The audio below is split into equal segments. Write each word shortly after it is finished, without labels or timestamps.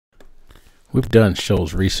We've done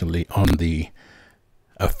shows recently on the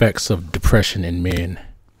effects of depression in men.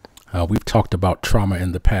 We've talked about trauma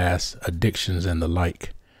in the past, addictions, and the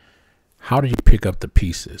like. How do you pick up the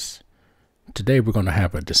pieces? Today, we're going to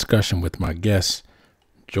have a discussion with my guest,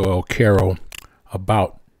 Joel Carroll,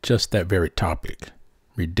 about just that very topic,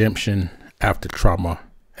 redemption after trauma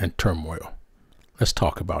and turmoil. Let's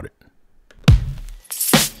talk about it.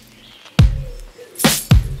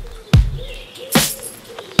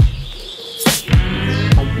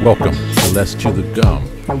 Welcome to Let's Chew the Gum.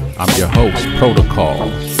 I'm your host, Protocol.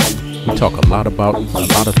 We talk a lot about a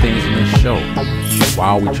lot of things in this show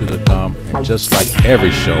while we chew the gum, and just like every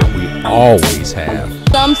show, we always have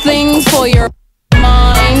something for your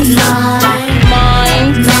mind,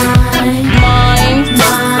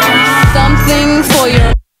 something for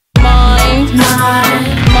your mind,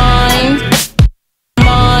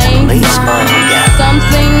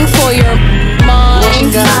 something for your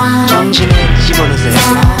mind, 정신을 집어넣으세요.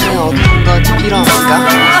 어떤 것 필요합니까?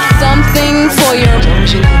 something for your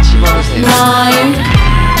정신을 집어넣으세요. mind,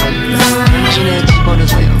 정신을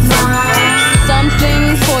집어넣으세요.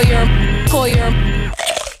 something for your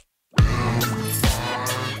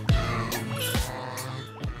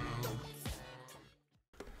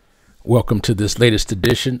Welcome to this latest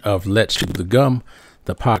edition of Let's Chew the Gum,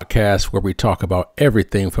 the podcast where we talk about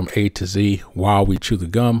everything from A to Z while we chew the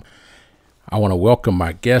gum. I want to welcome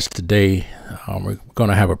my guest today. We're going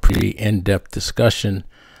to have a pretty in-depth discussion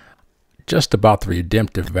just about the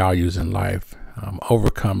redemptive values in life,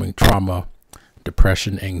 overcoming trauma,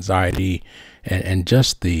 depression, anxiety, and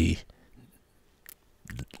just the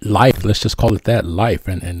life, let's just call it that, life,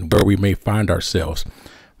 and where we may find ourselves.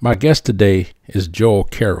 My guest today is Joel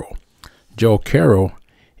Carroll. Joel Carroll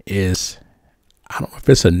is, I don't know if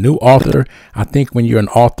it's a new author. I think when you're an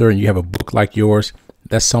author and you have a book like yours,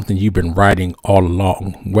 that's something you've been writing all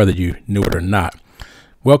along, whether you knew it or not.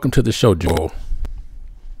 Welcome to the show, Joel.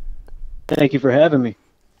 Thank you for having me.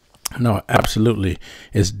 No, absolutely.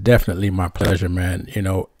 It's definitely my pleasure, man. You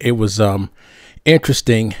know, it was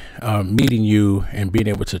interesting meeting you and being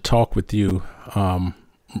able to talk with you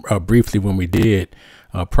briefly when we did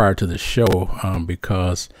prior to the show,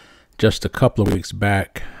 because just a couple of weeks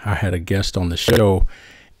back, I had a guest on the show,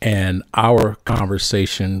 and our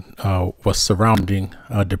conversation was surrounding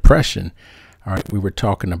depression. All right, we were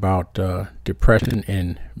talking about depression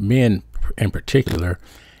in men in particular,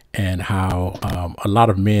 and how a lot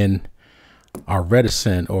of men are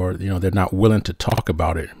reticent, or they're not willing to talk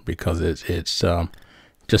about it because it's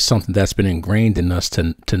just something that's been ingrained in us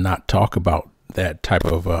to not talk about that type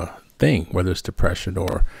of thing, whether it's depression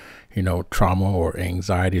or trauma or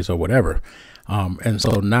anxieties or whatever. And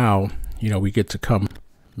so now we get to come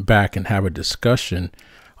back and have a discussion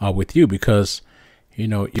with you because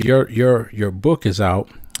your book is out,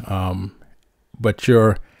 but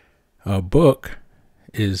your book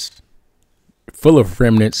is full of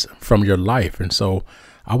remnants from your life, and so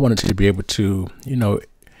I wanted to be able to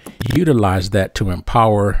utilize that to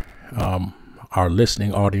empower our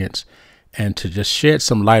listening audience and to just shed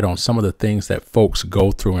some light on some of the things that folks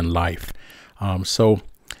go through in life. So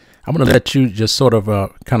I'm going to let you just sort of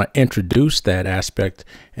kind of introduce that aspect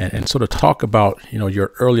and sort of talk about,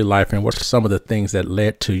 your early life and what are some of the things that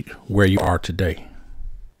led to where you are today.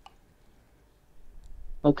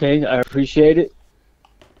 Okay, I appreciate it.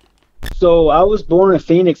 So I was born in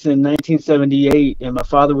Phoenix in 1978, and my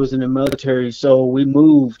father was in the military, so we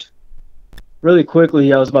moved really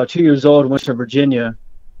quickly. I was about 2 years old, went to Virginia.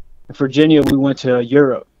 In Virginia, we went to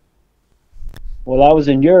Europe. While I was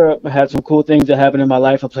in Europe, I had some cool things that happened in my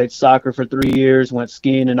life. I played soccer for 3 years, went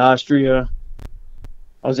skiing in Austria.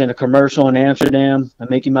 I was in a commercial in Amsterdam, a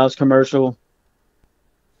Mickey Mouse commercial.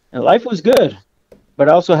 And life was good. But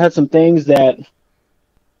I also had some things that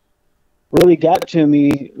really got to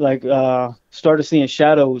me, like started seeing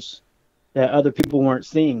shadows that other people weren't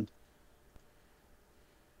seeing.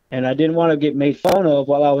 And I didn't want to get made fun of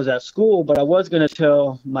while I was at school, but I was going to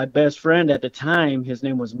tell my best friend at the time, his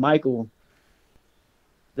name was Michael,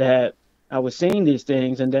 that I was seeing these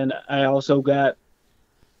things. And then I also got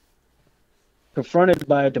confronted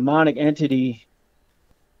by a demonic entity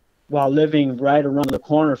while living right around the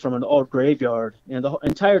corner from an old graveyard. And the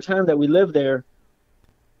entire time that we lived there,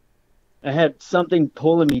 I had something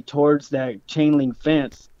pulling me towards that chain link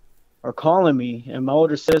fence or calling me. And my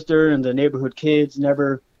older sister and the neighborhood kids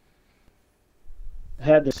never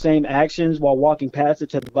had the same actions while walking past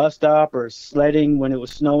it to the bus stop or sledding when it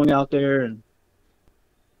was snowing out there. And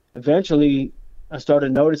eventually I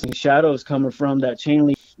started noticing shadows coming from that chain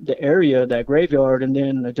link, the area, that graveyard, and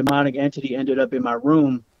then a demonic entity ended up in my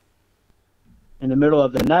room in the middle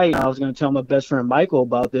of the night. I was going to tell my best friend Michael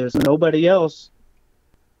about this. Nobody else.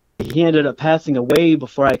 He ended up passing away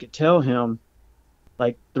before I could tell him,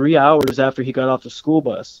 like 3 hours after he got off the school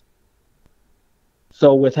bus.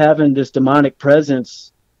 So with having this demonic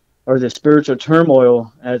presence or this spiritual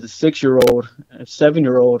turmoil as a 6-year-old, a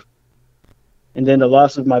 7-year-old, and then the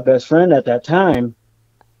loss of my best friend at that time,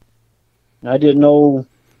 I didn't know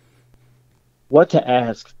what to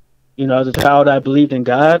ask. You know, as a child, I believed in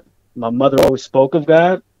God. My mother always spoke of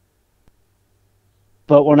God.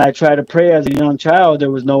 But when I tried to pray as a young child, there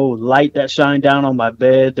was no light that shined down on my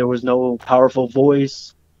bed. There was no powerful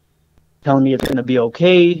voice telling me it's going to be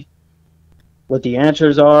okay, what the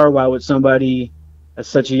answers are. Why would somebody at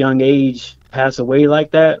such a young age pass away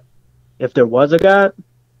like that if there was a God?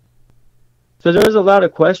 So there was a lot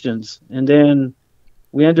of questions. And then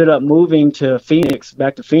we ended up moving to Phoenix,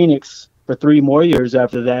 back to Phoenix for 3 more years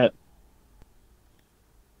after that.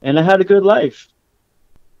 And I had a good life.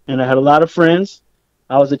 And I had a lot of friends.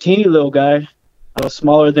 I was a teeny little guy. I was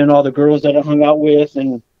smaller than all the girls that I hung out with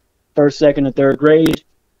in 1st, 2nd, and 3rd grade.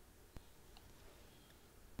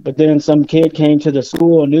 But then some kid came to the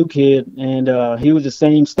school, a new kid, and he was the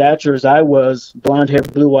same stature as I was,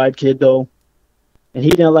 blonde-haired, blue-eyed kid, though. And he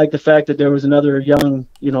didn't like the fact that there was another young,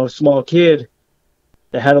 small kid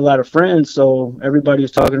that had a lot of friends, so everybody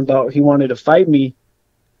was talking about he wanted to fight me.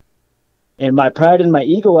 And my pride and my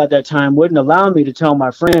ego at that time wouldn't allow me to tell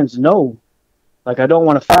my friends no. Like, I don't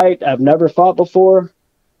want to fight. I've never fought before.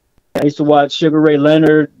 I used to watch Sugar Ray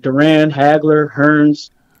Leonard, Duran, Hagler, Hearns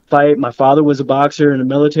fight. My father was a boxer in the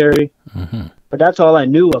military. Mm-hmm. But that's all I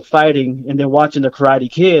knew of fighting. And then watching The Karate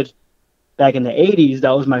Kid back in the 80s,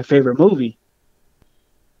 that was my favorite movie.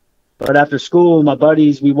 But after school, my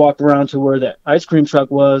buddies, we walked around to where the ice cream truck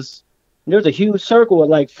was. And there was a huge circle with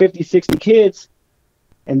like 50, 60 kids.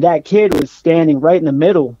 And that kid was standing right in the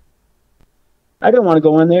middle. I didn't want to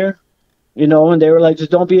go in there, and they were like,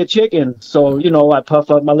 just don't be a chicken. So, I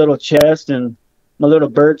puff up my little chest and my little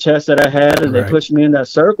bird chest that I had, and Right. they pushed me in that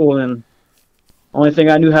circle. And only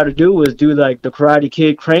thing I knew how to do was do like the Karate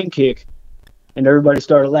Kid crane kick. And everybody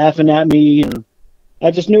started laughing at me. And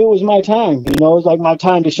I just knew it was my time. It was like my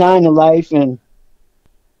time to shine in life. And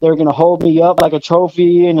they were going to hold me up like a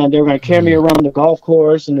trophy, and they were going to carry me around the golf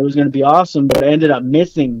course, and it was going to be awesome. But I ended up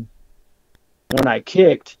missing when I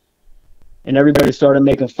kicked, and everybody started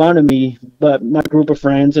making fun of me, but my group of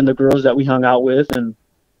friends and the girls that we hung out with, and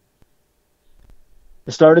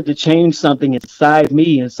it started to change something inside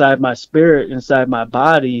me, inside my spirit, inside my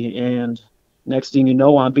body. And next thing you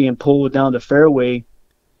know, I'm being pulled down the fairway,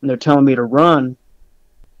 and they're telling me to run.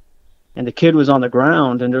 And the kid was on the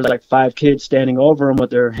ground, and there's like 5 kids standing over him with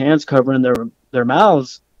their hands covering their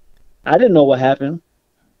mouths. I didn't know what happened.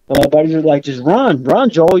 But my buddies were like, just run,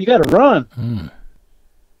 Joel, you got to run.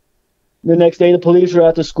 The next day, the police were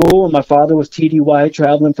at the school, and my father was TDY,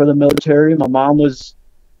 traveling for the military. My mom was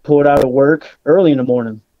pulled out of work early in the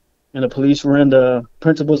morning, and the police were in the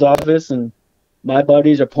principal's office, and my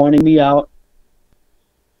buddies are pointing me out.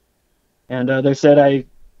 And they said I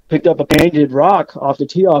picked up a painted rock off the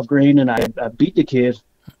tee-off green, and I beat the kid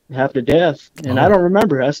half to death. And I don't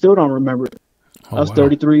remember. I still don't remember it. That was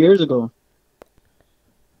 33 years ago.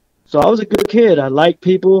 So I was a good kid. I liked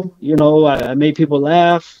people. I made people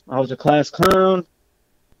laugh. I was a class clown.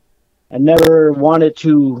 I never wanted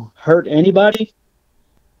to hurt anybody.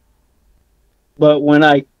 But when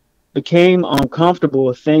I became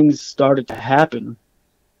uncomfortable, things started to happen.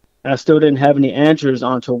 And I still didn't have any answers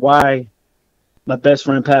onto why my best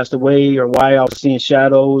friend passed away, or why I was seeing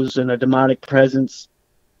shadows and a demonic presence,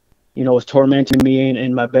 was tormenting me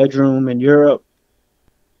in my bedroom in Europe,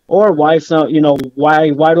 or why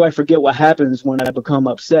why do I forget what happens when I become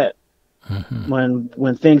upset?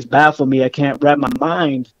 When things baffle me, I can't wrap my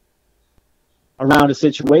mind around a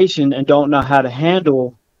situation and don't know how to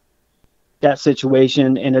handle that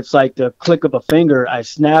situation. And it's like the click of a finger. I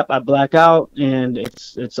snap, I black out, and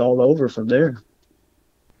it's all over from there.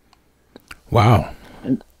 Wow.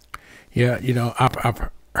 Yeah, I've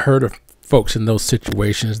heard of folks in those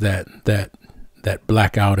situations that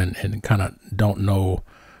black out and kind of don't know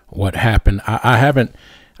what happened. I haven't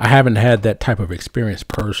had that type of experience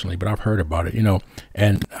personally, but I've heard about it,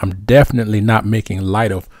 and I'm definitely not making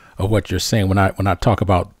light of what you're saying when I talk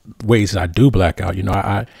about ways that I do black out.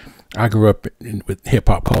 I grew up with hip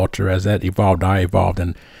hop culture. As that evolved, I evolved,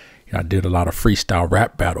 and I did a lot of freestyle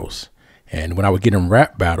rap battles. And when I would get in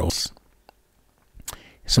rap battles,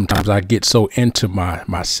 sometimes I get so into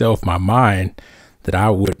myself, my mind, that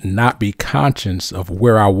I would not be conscious of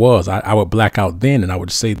where I was. I would black out then, and I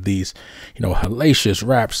would say these, hellacious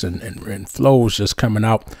raps and flows just coming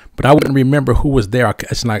out, but I wouldn't remember who was there.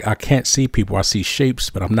 It's like I can't see people. I see shapes,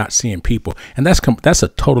 but I'm not seeing people. And that's a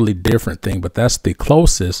totally different thing, but that's the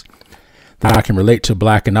closest that I can relate to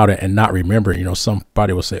blacking out and not remember.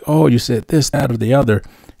 Somebody will say, oh, you said this, that, or the other.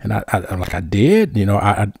 And I'm like, I did,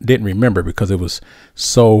 I didn't remember because it was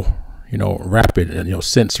so, rapid and,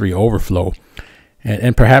 sensory overflow.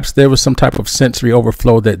 And perhaps there was some type of sensory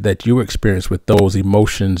overflow that you experienced with those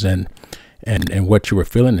emotions and what you were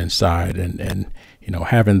feeling inside and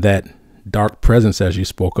having that dark presence as you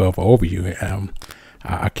spoke of over you.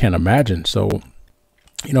 I can't imagine. So,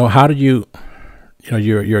 how do you,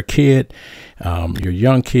 you're a kid, you're a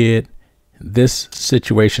young kid, this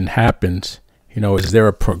situation happens, is there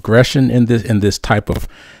a progression in this type of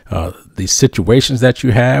these situations that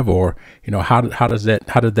you have, or how was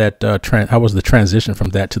the transition from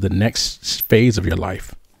that to the next phase of your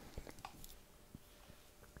life?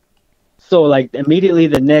 So like immediately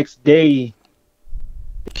the next day,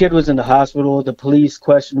 the kid was in the hospital. The police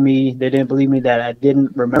questioned me. They didn't believe me that I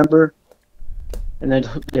didn't remember. And then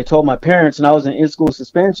they told my parents, and I was in school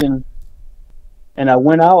suspension. And I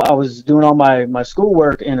went out. I was doing all my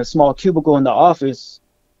schoolwork in a small cubicle in the office.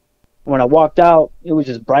 When I walked out, it was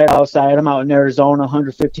just bright outside. I'm out in Arizona,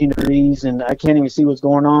 115 degrees, and I can't even see what's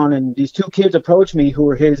going on. And these two kids approached me who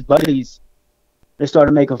were his buddies. They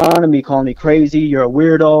started making fun of me, calling me crazy. You're a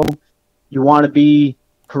weirdo. You want to be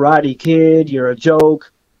Karate Kid. You're a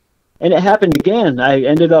joke. And it happened again. I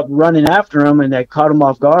ended up running after them, and I caught them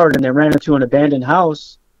off guard, and they ran into an abandoned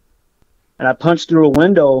house. And I punched through a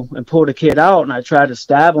window and pulled a kid out, and I tried to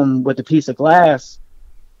stab him with a piece of glass.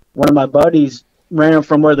 One of my buddies ran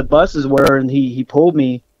from where the buses were, and he pulled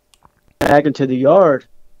me back into the yard.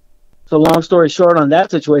 So long story short on that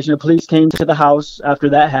situation, the police came to the house after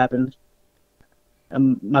that happened.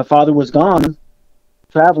 And my father was gone,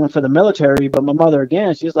 traveling for the military, but my mother,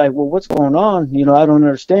 again, she's like, well, what's going on? I don't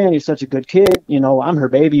understand. He's such a good kid. I'm her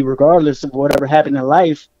baby regardless of whatever happened in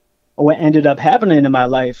life or what ended up happening in my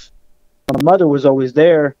life. My mother was always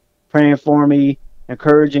there praying for me,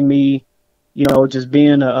 encouraging me, just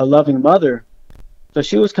being a loving mother. So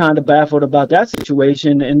she was kind of baffled about that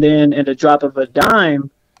situation. And then in the drop of a dime,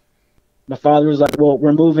 my father was like, well,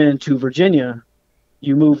 we're moving to Virginia.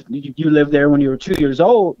 You lived there when you were 2 years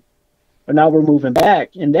old, but now we're moving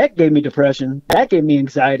back. And that gave me depression. That gave me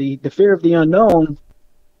anxiety, the fear of the unknown.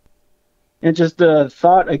 And just the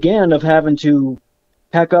thought again of having to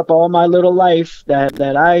pack up all my little life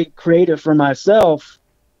that I created for myself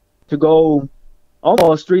to go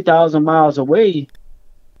almost 3,000 miles away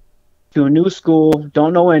to a new school,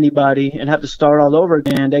 don't know anybody, and have to start all over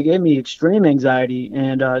again. That gave me extreme anxiety,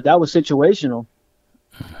 and that was situational.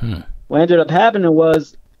 Mm-hmm. What ended up happening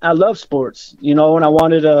was I love sports, and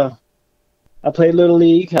I played Little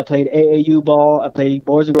League, I played AAU ball, I played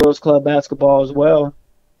Boys and Girls Club basketball as well.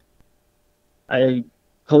 I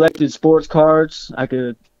collected sports cards. I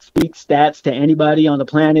could speak stats to anybody on the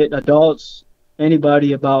planet, adults,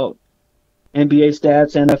 anybody about NBA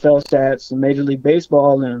stats, NFL stats, and Major League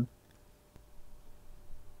Baseball. And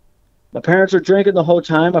my parents were drinking the whole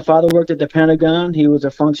time. My father worked at the Pentagon. He was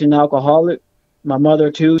a functioning alcoholic. My mother,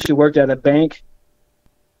 too, she worked at a bank.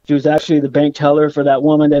 She was actually the bank teller for that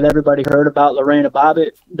woman that everybody heard about, Lorena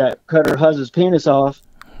Bobbitt, that cut her husband's penis off.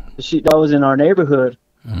 That was in our neighborhood.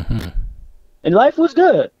 Mm-hmm. And life was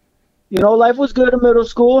good. Life was good in middle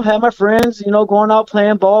school. Had my friends, going out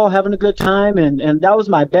playing ball, having a good time. And that was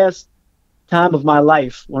my best time of my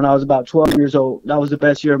life when I was about 12 years old. That was the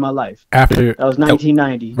best year of my life. That was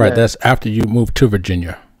 1990. Right. Yeah. That's after you moved to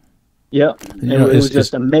Virginia. Yep. It was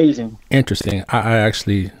just amazing. Interesting. I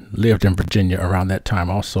actually lived in Virginia around that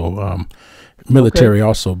time also, military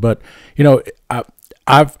also. But,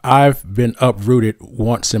 I've been uprooted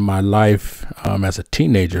once in my life as a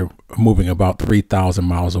teenager, moving about 3,000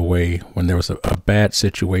 miles away when there was a bad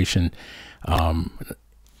situation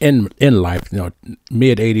in life,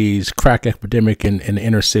 mid 80s crack epidemic in the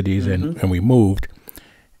inner cities. Mm-hmm. and we moved.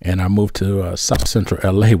 And I moved to South Central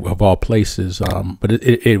LA of all places. But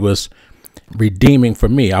it was redeeming for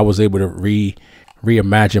me. I was able to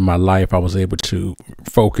reimagine my life. I was able to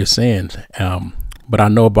focus in. But I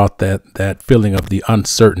know about that feeling of the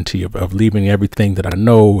uncertainty of leaving everything that I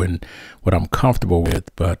know and what I'm comfortable with.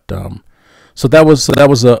 But so that was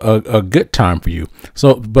a good time for you.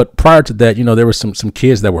 So, but prior to that, there were some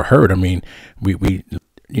kids that were hurt. I mean, we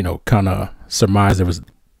kind of surmised there was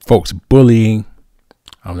folks bullying.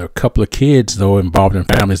 There are a couple of kids though involved in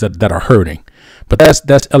families that are hurting, but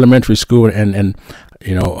that's elementary school, and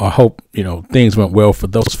I hope, things went well for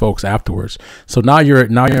those folks afterwards. So now you're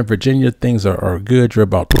in Virginia. Things are good. You're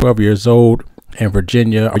about 12 years old in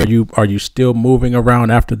Virginia. Are you still moving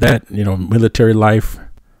around after that, military life?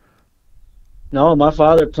 No, my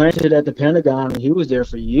father planted at the Pentagon, and he was there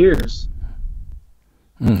for years.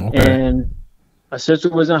 Okay. And my sister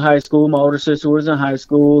was in high school. My older sister was in high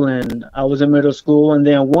school, and I was in middle school. And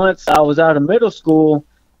then once I was out of middle school,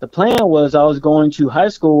 the plan was I was going to high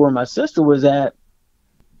school where my sister was at,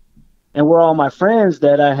 and where all my friends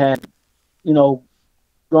that I had,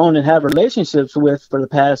 grown and had relationships with for the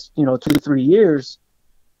past, 2 to 3 years.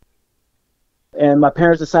 And my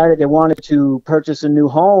parents decided they wanted to purchase a new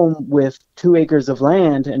home with 2 acres of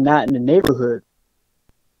land and not in the neighborhood.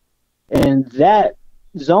 And that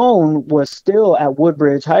zone was still at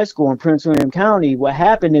Woodbridge High School in Prince William County. What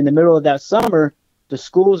happened in the middle of that summer, the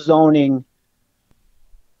school zoning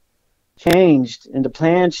changed and the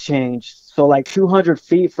plans changed. So like 200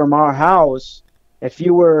 feet from our house, if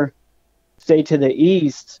you were, say, to the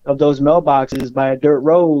east of those mailboxes by a dirt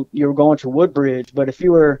road, you were going to Woodbridge. But if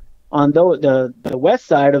you were on the west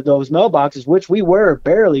side of those mailboxes, which we were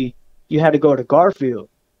barely, you had to go to Garfield.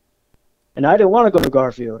 And I didn't want to go to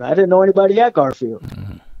Garfield. I didn't know anybody at Garfield.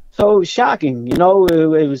 Mm-hmm. So it was shocking. It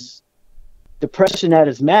was depression at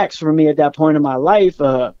its max for me at that point in my life.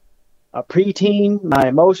 A preteen, my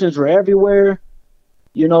emotions were everywhere,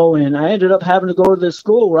 and I ended up having to go to this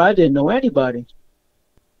school where I didn't know anybody.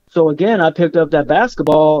 So again, I picked up that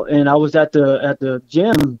basketball, and I was at the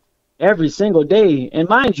gym every single day. And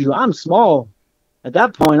mind you, I'm small. At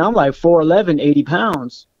that point, I'm like 4'11", 80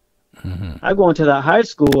 pounds. Mm-hmm. I go into that high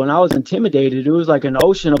school, and I was intimidated. It was like an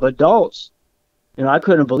ocean of adults. I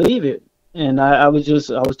couldn't believe it. And I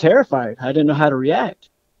was terrified. I didn't know how to react.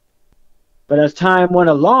 But as time went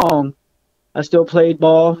along, I still played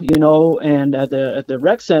ball, and at the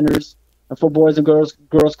rec centers for Boys and Girls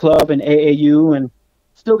Club and AAU, and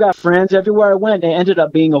still got friends everywhere I went. They ended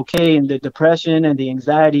up being okay, and the depression and the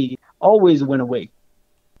anxiety always went away.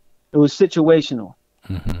 It was situational.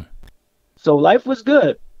 Mm-hmm. So life was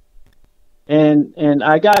good. And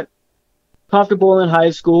I got comfortable in high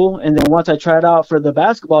school, and then once I tried out for the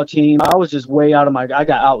basketball team, I was just way out of I got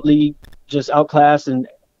out-leagued, just outclassed in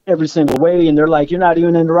every single way, and they're like, "You're not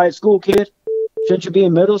even in the right school, kid. Shouldn't you be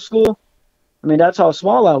in middle school?" I mean, that's how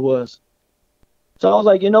small I was. So I was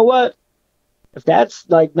like, you know what? If that's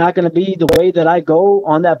like not going to be the way that I go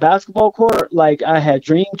on that basketball court, like I had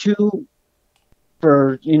dreamed to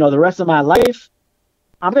for, the rest of my life,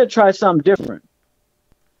 I'm going to try something different.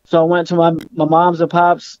 So I went to my mom's and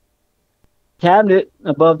pop's cabinet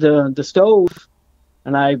above the stove,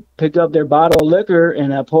 and I picked up their bottle of liquor,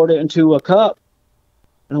 and I poured it into a cup.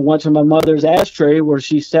 And I went to my mother's ashtray where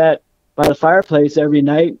she sat by the fireplace every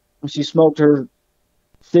night, and she smoked her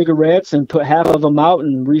cigarettes and put half of them out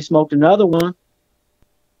and re-smoked another one.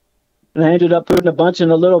 And I ended up putting a bunch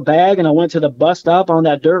in a little bag, and I went to the bus stop on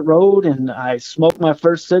that dirt road, and I smoked my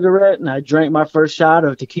first cigarette, and I drank my first shot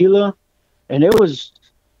of tequila. And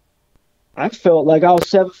I felt like I was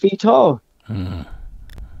 7 feet tall. Mm.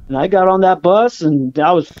 And I got on that bus, and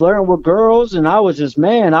I was flirting with girls, and I was just,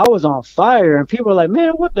 I was on fire. And people were like,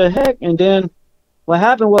 "Man, what the heck?" And then what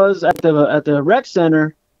happened was at the rec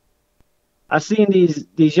center, I seen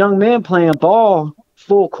these young men playing ball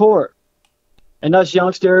full court. And us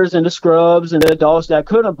youngsters and the scrubs and the adults that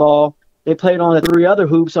couldn't ball, they played on the 3 other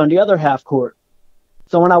hoops on the other half court.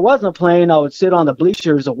 So when I wasn't playing, I would sit on the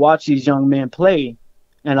bleachers and watch these young men play.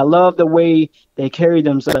 And I love the way they carry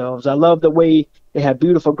themselves. I love the way they had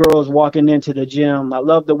beautiful girls walking into the gym. I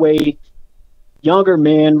love the way younger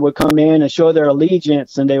men would come in and show their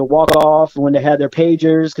allegiance, and they would walk off when they had their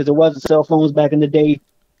pagers, because there wasn't cell phones back in the day.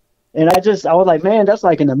 And I was like, man, that's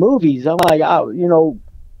like in the movies. I'm like,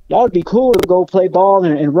 y'all would be cool to go play ball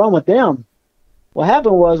and run with them. What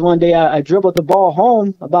happened was one day I dribbled the ball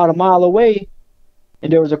home about a mile away,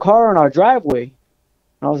 and there was a car in our driveway.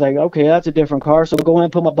 I was like, okay, that's a different car. So I go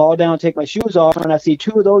in, put my ball down, take my shoes off, and I see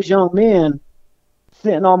 2 of those young men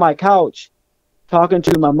sitting on my couch talking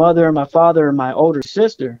to my mother and my father and my older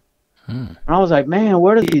sister. And I was like, man,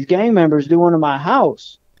 what are these gang members doing in my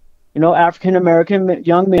house? African-American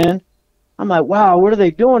young men. I'm like, wow, what are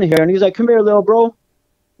they doing here? And he's like, come here, little bro.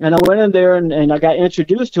 And I went in there and I got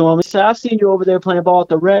introduced to him. He said, I've seen you over there playing ball at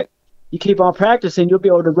the rec. You keep on practicing, you'll be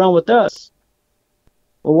able to run with us.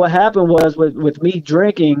 Well, what happened was with me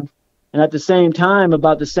drinking, and at the same time,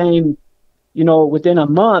 about the same, within a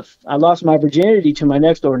month, I lost my virginity to my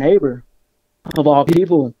next door neighbor, of all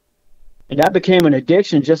people. And that became an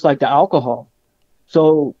addiction, just like the alcohol.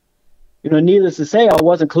 So, needless to say, I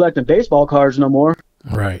wasn't collecting baseball cards no more.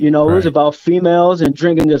 Right. You know, it was Right. about females and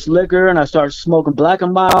drinking this liquor, and I started smoking Black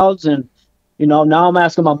and Milds, and you know, now I'm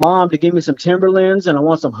asking my mom to give me some Timberlands, and I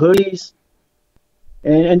want some hoodies,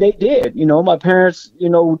 and they did. You know, my parents, you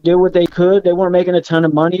know, did what they could. They weren't making a ton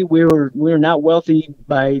of money. We were not wealthy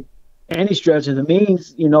by any stretch of the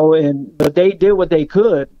means, you know, and but they did what they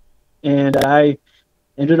could, and I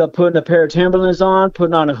ended up putting a pair of Timberlands on,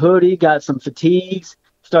 putting on a hoodie, got some fatigues,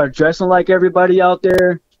 started dressing like everybody out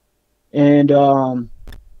there. And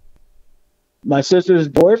my sister's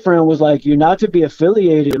boyfriend was like, "You're not to be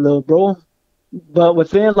affiliated, little bro." But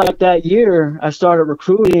within like that year, I started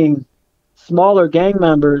recruiting smaller gang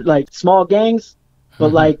members, like small gangs,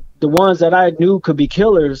 but like the ones that I knew could be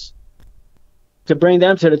killers, to bring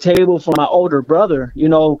them to the table for my older brother, you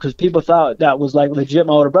know, because people thought that was like legit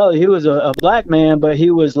my older brother. He was a black man, but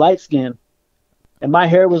he was light skinned. And my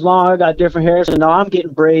hair was long. I got different hair. So now I'm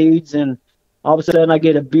getting braids. And all of a sudden I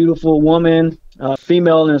get a beautiful woman,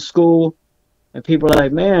 female in school. And people are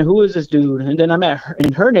like, "Man, who is this dude?" And then I'm at her,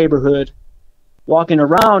 in her neighborhood, walking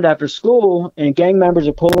around after school, and gang members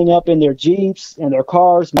are pulling up in their Jeeps and their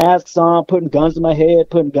cars, masks on, putting guns in my head,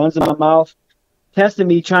 putting guns in my mouth, testing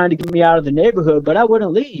me, trying to get me out of the neighborhood, but I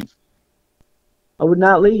wouldn't leave. I would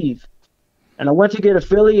not leave. And I went to get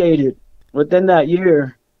affiliated within that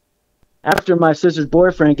year after my sister's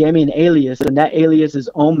boyfriend gave me an alias, and that alias is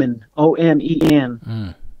Omen,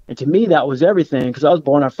 O-M-E-N. And to me, that was everything, because I was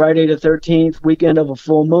born on Friday the 13th, weekend of a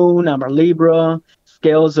full moon. I'm a Libra,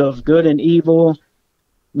 scales of good and evil.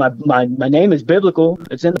 My name is biblical.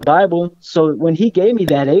 It's in the Bible. So when he gave me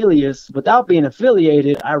that alias, without being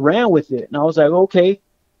affiliated, I ran with it. And I was like, okay,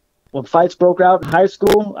 when fights broke out in high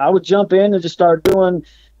school, I would jump in and just start doing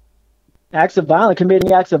acts of violence,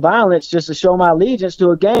 committing acts of violence, just to show my allegiance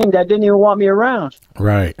to a gang that didn't even want me around.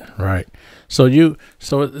 Right. Right. So you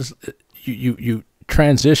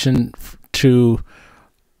transition to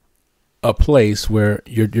a place where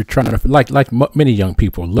you're trying to, like many young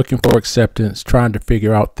people, looking for acceptance, trying to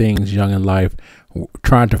figure out things young in life,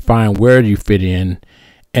 trying to find where you fit in,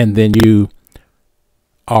 and then you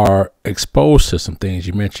are exposed to some things.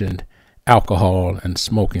 You mentioned alcohol and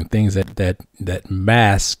smoking, things that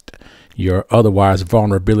masked your otherwise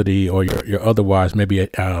vulnerability, or your otherwise maybe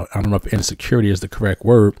I don't know if insecurity is the correct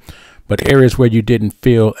word, but areas where you didn't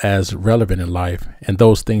feel as relevant in life, and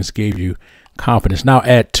those things gave you confidence. Now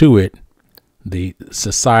add to it the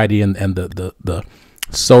society and the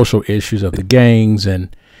social issues of the gangs,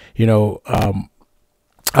 and you know,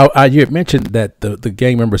 you had mentioned that the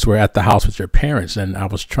gang members were at the house with your parents, and I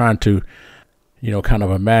was trying to, you know, kind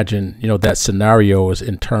of imagine, you know, that scenario is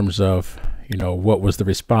in terms of, you know, what was the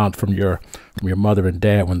response from your mother and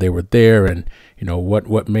dad when they were there, and you know,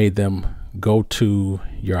 what made them go to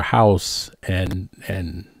your house, and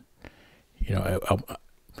you know,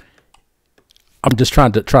 I'm just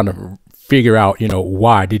trying to figure out, you know,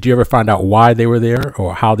 why. Did you ever find out why they were there,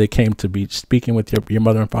 or how they came to be speaking with your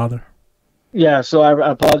mother and father? Yeah, so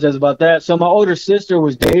I apologize about that. So my older sister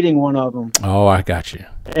was dating one of them. Oh, I got you.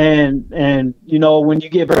 And you know, when you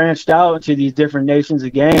get branched out into these different nations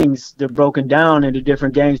of gangs, they're broken down into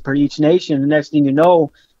different gangs per each nation. The next thing you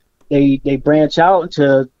know, they branch out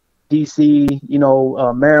into DC, you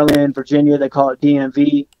know, Maryland, Virginia, they call it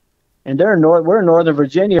DMV. And we're in Northern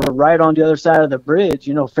Virginia, we're right on the other side of the bridge,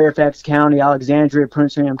 you know, Fairfax County, Alexandria,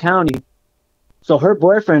 Prince William County. So her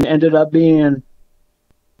boyfriend ended up being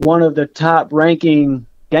one of the top ranking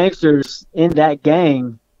gangsters in that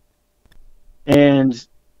gang. And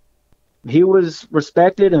he was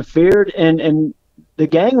respected and feared, and the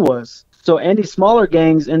gang was. So any smaller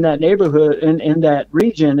gangs in that neighborhood, in that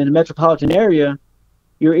region, in the metropolitan area,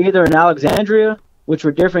 you're either in Alexandria, which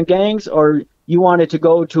were different gangs, or you wanted to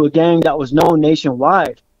go to a gang that was known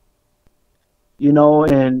nationwide. You know,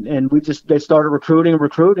 and they started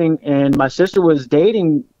recruiting, and my sister was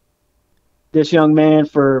dating this young man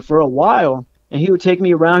for a while, and he would take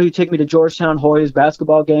me around. He'd take me to Georgetown Hoyas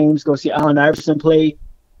basketball games, go see Allen Iverson play.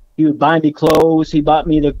 He would buy me clothes. He bought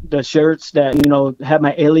me the shirts that, you know, had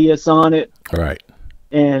my alias on it. Right.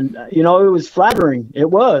 And, you know, it was flattering. It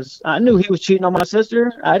was. I knew he was cheating on my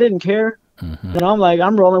sister. I didn't care. And I'm like,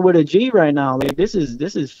 I'm rolling with a G right now. Like, this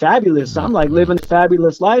is fabulous. I'm like living a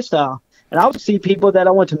fabulous lifestyle. And I would see people that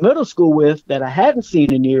I went to middle school with that I hadn't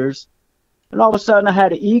seen in years. And all of a sudden I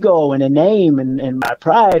had an ego and a name and my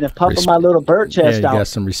pride and puffing my little bird chest out. You got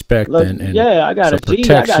some respect. Look, and yeah, I got a G.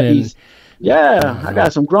 I got these. Yeah, I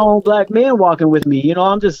got some grown black men walking with me. You know,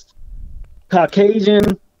 I'm just Caucasian,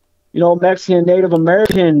 you know, Mexican, Native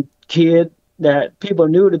American kid that people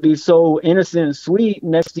knew to be so innocent and sweet.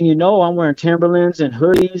 Next thing you know, I'm wearing Timberlands and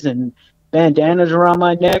hoodies and bandanas around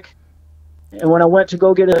my neck. And when I went to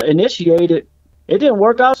go get initiated, it didn't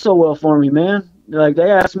work out so well for me, man. Like,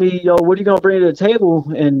 they asked me, yo, what are you gonna bring to the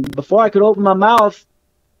table? And before I could open my mouth,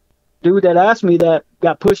 dude that asked me that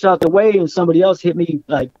got pushed out the way, and somebody else hit me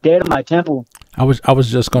like dead in my temple. I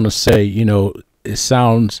was just gonna say, it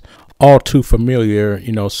sounds all too familiar,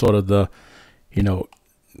 sort of the,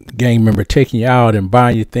 gang member taking you out and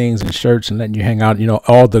buying you things and shirts and letting you hang out,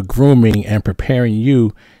 all the grooming and preparing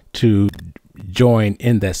you to join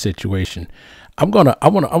in that situation. I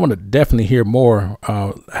want to definitely hear more,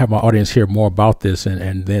 have my audience hear more about this,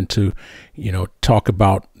 and then to, talk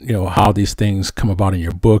about, how these things come about in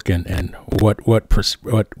your book and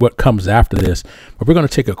what comes after this. But we're going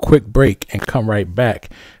to take a quick break and come right back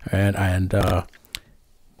and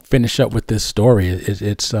finish up with this story.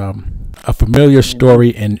 It's a familiar story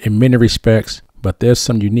in many respects, but there's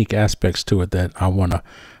some unique aspects to it that I want to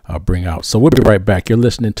bring out. So we'll be right back. You're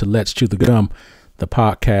listening to Let's Chew the Gum, the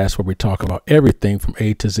podcast where we talk about everything from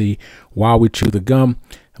A to Z while we chew the gum.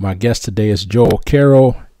 My guest today is Joel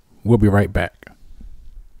Carroll. We'll be right back.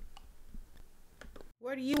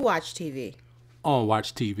 Where do you watch TV? On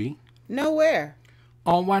Watch TV. Nowhere.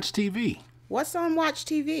 On Watch TV. What's on Watch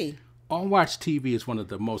TV? On Watch TV is one of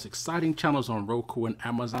the most exciting channels on Roku and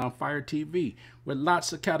Amazon Fire TV, with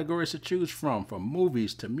lots of categories to choose from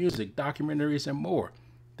movies to music, documentaries, and more.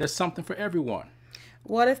 There's something for everyone.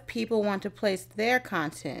 What if people want to place their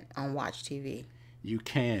content on Watch TV? You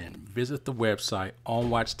can visit the website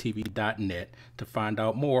onwatchtv.net to find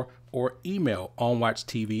out more, or email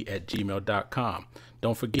onwatchtv@gmail.com.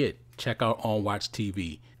 Don't forget, check out On Watch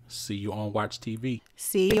TV. See you on Watch TV.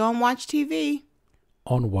 See you on Watch TV.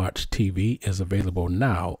 On Watch TV is available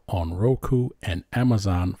now on Roku and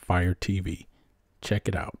Amazon Fire TV. Check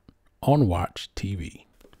it out. On Watch TV.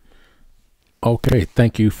 Okay,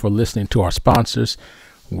 thank you for listening to our sponsors.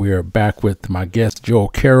 We're back with my guest, Joel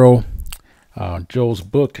Carroll. Joel's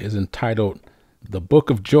book is entitled The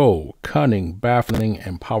Book of Joel, Cunning, Baffling,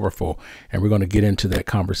 and Powerful. And we're going to get into that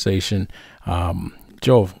conversation.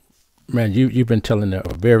 Joel, man, you've been telling a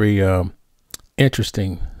very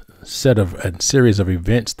interesting series of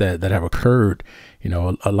events that have occurred.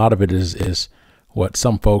 A lot of it is what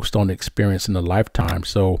some folks don't experience in a lifetime.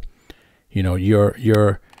 So,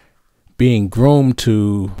 you're being groomed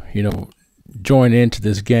to, join into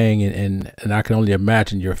this gang, and I can only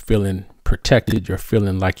imagine you're feeling protected. You're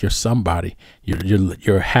feeling like you're somebody.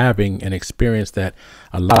 You're having an experience that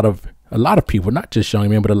a lot of people, not just young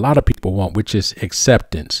men, but a lot of people want, which is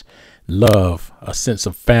acceptance, love, a sense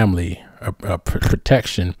of family,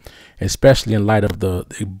 protection, especially in light of the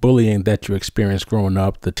bullying that you experienced growing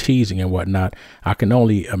up, the teasing and whatnot. I can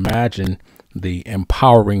only imagine the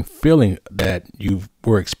empowering feeling that you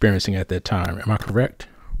were experiencing at that time. Am I correct?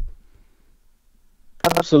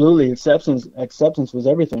 Absolutely. Acceptance was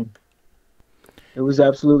everything. It was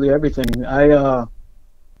absolutely everything.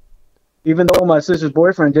 Even though my sister's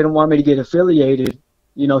boyfriend didn't want me to get affiliated,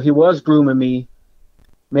 he was grooming me,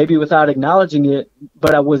 maybe without acknowledging it,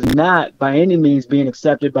 but I was not by any means being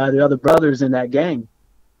accepted by the other brothers in that gang.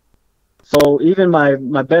 So even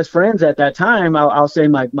my best friends at that time, I'll say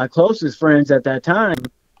my closest friends at that time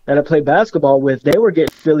that I played basketball with, they were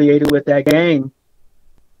getting affiliated with that gang.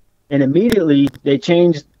 And immediately they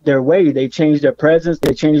changed their way. They changed their presence.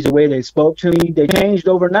 They changed the way they spoke to me. They changed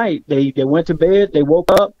overnight. They went to bed. They woke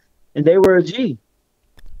up and they were a G.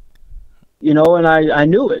 And I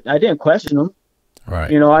knew it. I didn't question them.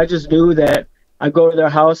 Right. I just knew that I'd go to their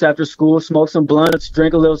house after school, smoke some blunts,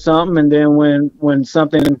 drink a little something. And then when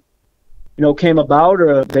something, came about,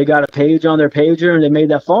 or they got a page on their pager and they made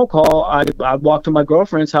that phone call, I'd walk to my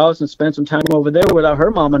girlfriend's house and spend some time over there without her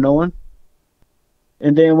mama knowing.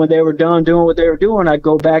 And then when they were done doing what they were doing, I'd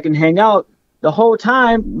go back and hang out. The whole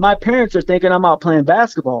time, my parents are thinking I'm out playing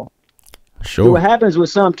basketball. Sure. So what happens with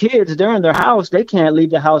some kids, they're in their house, they can't leave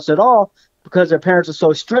the house at all because their parents are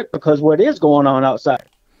so strict because what is going on outside.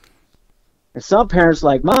 And some parents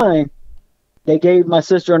like mine, they gave my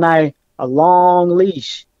sister and I a long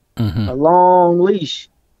leash. Mm-hmm. A long leash.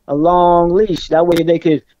 That way they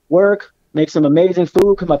could work, make some amazing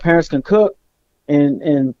food because my parents can cook,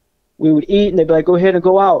 and we would eat, and they'd be like, go ahead and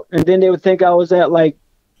go out. And then they would think I was at like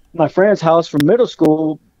my friend's house from middle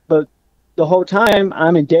school, but the whole time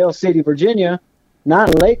I'm in Dale City, Virginia, not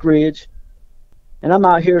in Lake Ridge, and I'm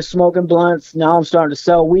out here smoking blunts. Now I'm starting to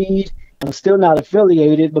sell weed. I'm still not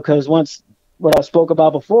affiliated because once what I spoke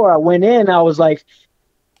about before, I went in, I was like,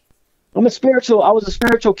 I was a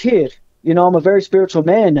spiritual kid. I'm a very spiritual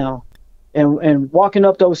man now. And walking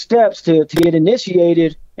up those steps to get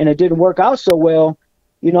initiated, and it didn't work out so well,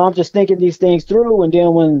 I'm just thinking these things through. And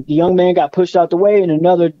then when the young man got pushed out the way and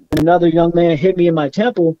another young man hit me in my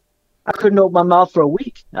temple, I couldn't open my mouth for a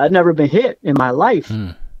week. I'd never been hit in my life.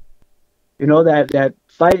 You know, that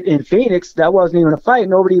fight in Phoenix, that wasn't even a fight.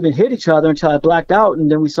 Nobody even hit each other until I blacked out, and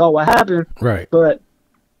then we saw what happened. Right. But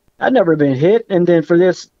I'd never been hit. And then for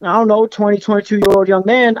this, I don't know, 20, 22-year-old young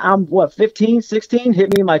man, I'm, 15, 16,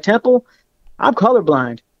 hit me in my temple. I'm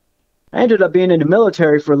colorblind. I ended up being in the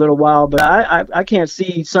military for a little while, but I can't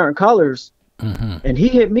see certain colors. And he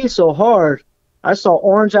hit me so hard, I saw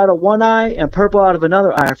orange out of one eye and purple out of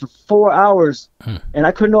another eye for 4 hours, and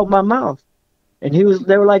I couldn't open my mouth. And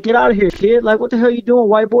they were like, "Get out of here, kid! Like, what the hell you doing,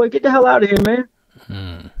 white boy? Get the hell out of here,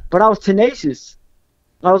 man!" But I was tenacious.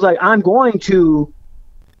 I was like, "I'm going to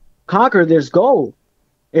conquer this goal.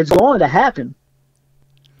 It's going to happen."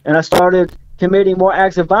 And I started committing more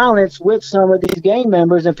acts of violence with some of these gang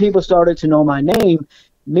members, and people started to know my name.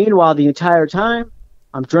 Meanwhile, the entire time,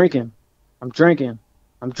 I'm drinking.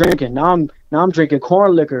 Now I'm drinking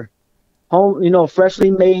corn liquor, home, freshly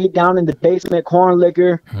made down in the basement corn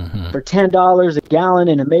liquor for $10 a gallon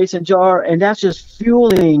in a mason jar, and that's just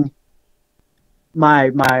fueling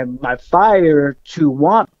my fire to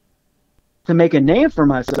want to make a name for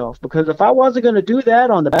myself. Because if I wasn't going to do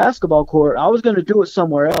that on the basketball court, I was going to do it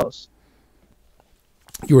somewhere else.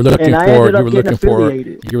 You were looking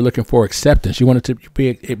for acceptance. You wanted to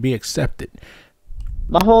be accepted.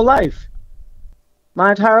 My whole life.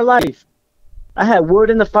 My entire life. I had wood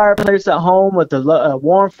in the fireplace at home with a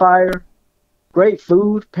warm fire, great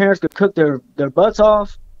food. Parents could cook their butts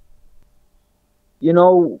off.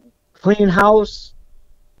 Clean house.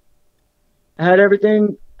 I had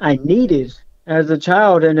everything I needed as a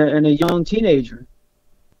child and a young teenager.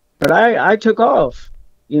 But I took off.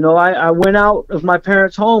 I went out of my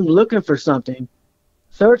parents' home looking for something,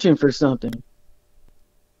 searching for something.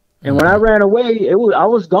 And when I ran away, I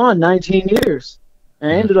was gone 19 years.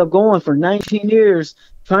 I ended up going for 19 years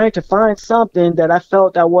trying to find something that I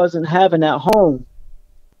felt I wasn't having at home.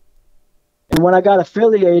 And when I got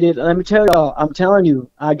affiliated, let me tell y'all, I'm telling you,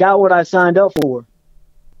 I got what I signed up for.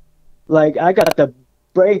 Like, I got the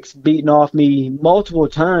brakes beaten off me multiple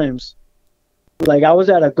times. Like, I was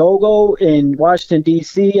at a go-go in Washington,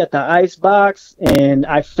 D.C. at the Ice Box, and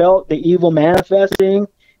I felt the evil manifesting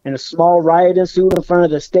and a small riot ensued in front of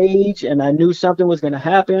the stage, and I knew something was going to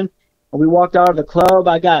happen. When we walked out of the club,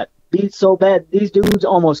 I got beat so bad. These dudes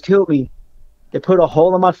almost killed me. They put a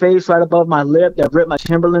hole in my face right above my lip that ripped my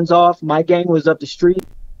Timberlands off. My gang was up the street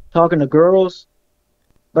talking to girls.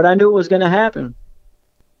 But I knew it was going to happen.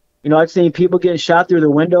 I'd seen people getting shot through the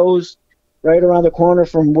windows right around the corner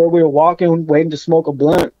from where we were walking, waiting to smoke a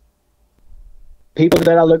blunt. People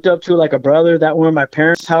that I looked up to, like a brother that were in my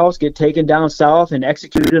parents' house, get taken down south and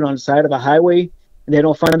executed on the side of a highway, and they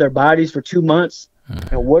don't find their bodies for 2 months.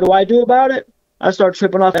 And what do I do about it? I start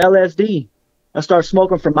tripping off LSD. I start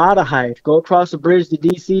smoking formaldehyde. Go across the bridge to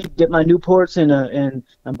D.C., dip my Newports in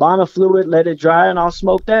embalming fluid, let it dry, and I'll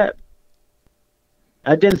smoke that.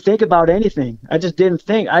 I didn't think about anything. I just didn't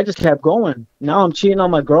think. I just kept going. Now I'm cheating on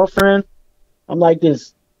my girlfriend. I'm like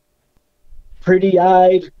this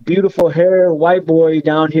pretty-eyed, beautiful hair white boy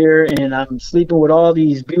down here, and I'm sleeping with all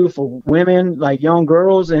these beautiful women, like young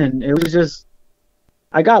girls, and it was just,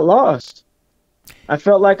 I got lost. I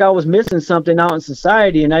felt like I was missing something out in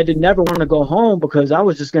society, and I did never want to go home because I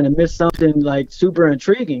was just going to miss something like super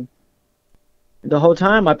intriguing. The whole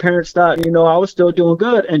time, my parents thought, I was still doing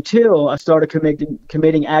good until I started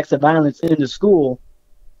committing acts of violence in the school.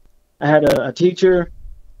 I had a teacher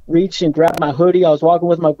reach and grab my hoodie. I was walking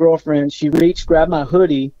with my girlfriend. She reached, grabbed my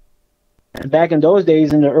hoodie. And back in those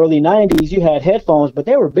days, in the early 90s, you had headphones, but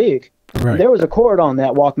they were big. Right. There was a cord on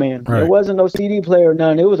that Walkman. Right. There wasn't no CD player,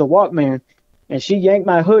 none. It was a Walkman. And she yanked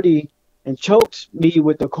my hoodie and choked me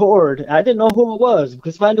with the cord. I didn't know who it was,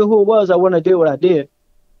 because if I knew who it was, I wouldn't have did what I did.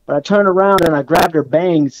 But I turned around and I grabbed her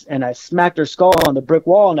bangs and I smacked her skull on the brick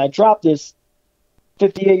wall, and I dropped this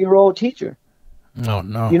 58-year-old teacher. Oh,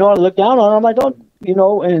 no. I looked down on her. I'm like, don't,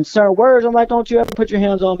 and in certain words, I'm like, don't you ever put your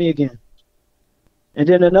hands on me again. And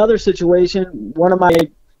then another situation, one of my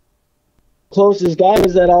closest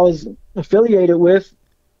guys that I was affiliated with,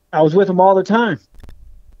 I was with him all the time.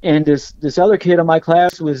 And this other kid in my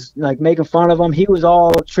class was like making fun of him. He was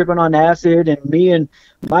all tripping on acid, and me and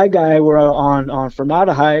my guy were on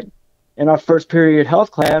formaldehyde in our first period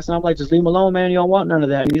health class. And I'm like, just leave him alone, man. You don't want none of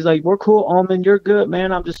that. And he's like, we're cool, Omen. You're good,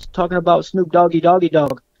 man. I'm just talking about Snoop Doggy Doggy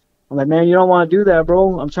Dog. I'm like, man, you don't want to do that,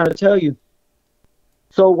 bro. I'm trying to tell you.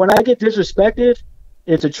 So when I get disrespected,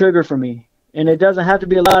 it's a trigger for me. And it doesn't have to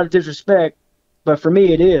be a lot of disrespect, but for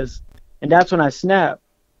me it is. And that's when I snap.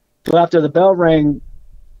 So after the bell rang,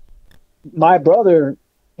 my brother,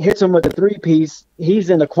 hits him with a 3-piece. He's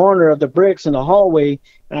in the corner of the bricks in the hallway,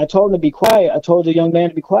 and I told him to be quiet. I told the young man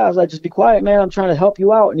to be quiet. I was like, just be quiet, man. I'm trying to help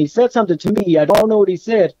you out. And he said something to me. I don't know what he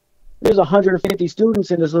said. There's 150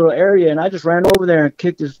 students in this little area, and I just ran over there and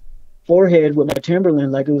kicked his forehead with my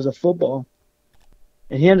Timberland like it was a football.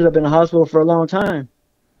 And he ended up in the hospital for a long time.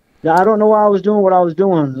 Now, I don't know why I was doing what I was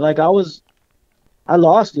doing. Like, I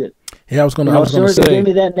lost it. Yeah, I was gonna As soon as say. they gave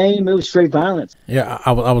me that name, it was straight violence. Yeah,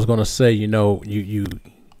 I was gonna say. You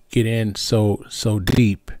get in so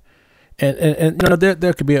deep, and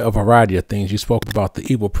there could be a variety of things. You spoke about the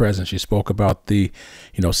evil presence. You spoke about the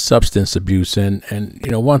substance abuse, and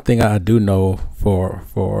one thing I do know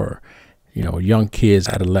for young kids,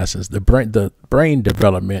 adolescents, the brain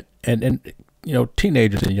development, and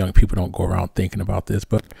teenagers and young people don't go around thinking about this,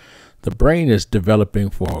 but the brain is developing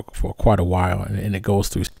for quite a while, and it goes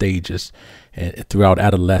through stages and throughout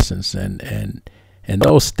adolescence, and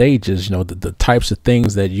those stages, the types of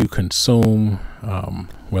things that you consume,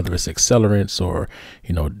 whether it's accelerants or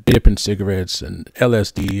dipping cigarettes and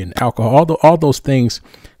LSD and alcohol, all those things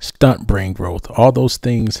stunt brain growth. All those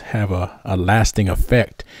things have a lasting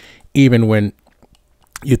effect, even when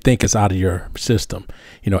you think it's out of your system.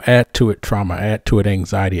 Add to it trauma, add to it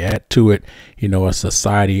anxiety, add to it, a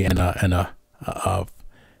society and a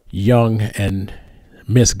young and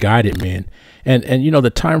misguided men. And the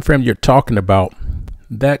time frame you're talking about,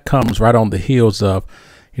 that comes right on the heels of,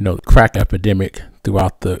 the crack epidemic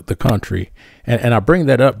throughout the country. And I bring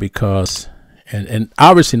that up because, and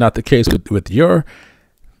obviously not the case with your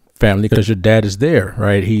family, because your dad is there,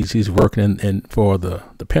 right? He's working in for the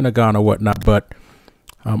Pentagon or whatnot, but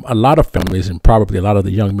a lot of families, and probably a lot of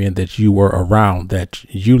the young men that you were around, that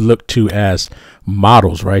you look to as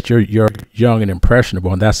models, right? You're young and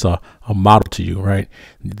impressionable, and that's a model to you, right?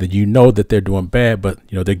 That that they're doing bad, but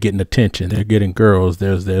they're getting attention, they're getting girls,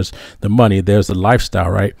 there's the money, there's the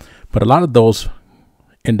lifestyle, right? But a lot of those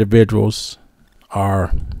individuals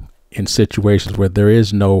are in situations where there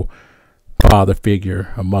is no father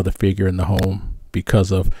figure, a mother figure in the home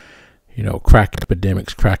because of crack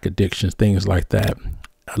epidemics, crack addictions, things like that.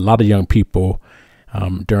 A lot of young people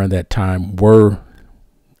during that time were,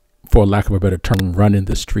 for lack of a better term, running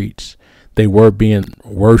the streets. They were being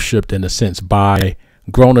worshipped in a sense by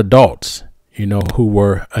grown adults, who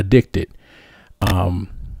were addicted.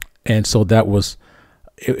 And so that was,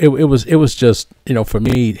 it was just, for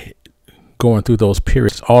me, going through those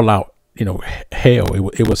periods, all out, hell.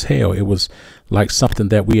 It was hell. It was like something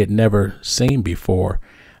that we had never seen before.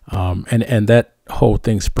 And that whole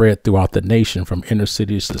thing spread throughout the nation, from inner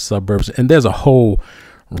cities to suburbs. And there's a whole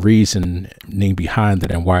reasoning behind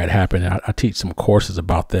it and why it happened. I teach some courses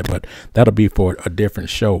about that, but that'll be for a different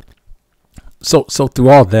show. So through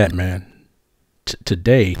all that, man,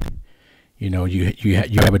 today, you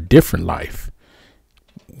have a different life.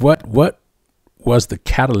 What was the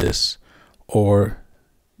catalyst, or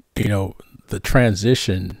the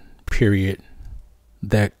transition period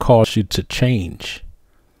that caused you to change?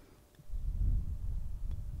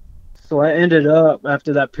 So I ended up,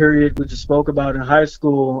 after that period we just spoke about in high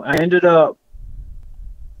school, I ended up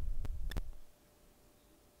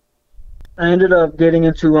getting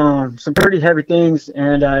into some pretty heavy things,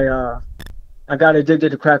 and I got addicted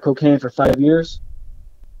to crack cocaine for 5 years.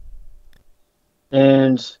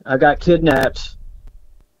 And I got kidnapped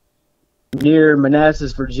near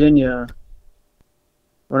Manassas, Virginia,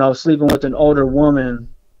 when I was sleeping with an older woman.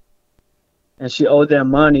 And she owed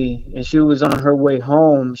them money, and she was on her way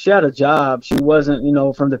home. She had a job. She wasn't,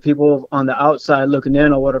 from the people on the outside looking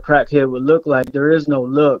in on what a crackhead would look like. There is no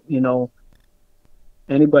look,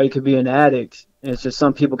 Anybody could be an addict. It's just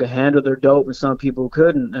some people could handle their dope and some people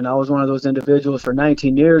couldn't. And I was one of those individuals for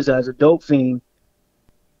 19 years as a dope fiend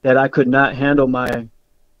that I could not handle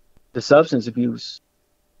the substance abuse.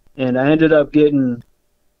 And I ended up getting,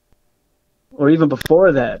 or even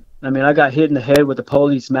before that, I got hit in the head with a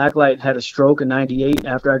police Mac light, had a stroke in '98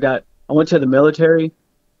 after I went to the military,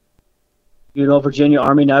 Virginia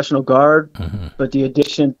Army National Guard, but the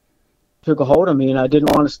addiction took a hold of me and I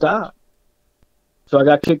didn't want to stop. So I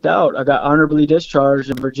got kicked out. I got honorably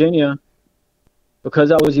discharged in Virginia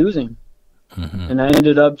because I was using. And I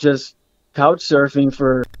ended up just couch surfing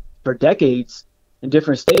for decades in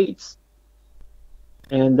different states.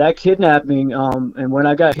 And that kidnapping, and when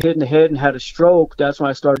I got hit in the head and had a stroke, that's when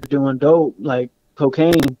I started doing dope, like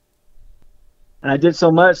cocaine. And I did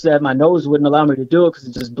so much that my nose wouldn't allow me to do it because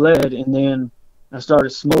it just bled. And then I started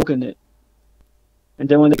smoking it. And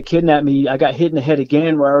then when they kidnapped me, I got hit in the head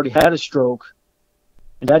again where I already had a stroke.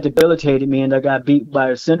 And that debilitated me, and I got beat by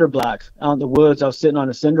a cinder block out in the woods. I was sitting on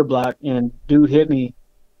a cinder block, and dude hit me.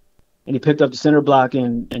 And he picked up the cinder block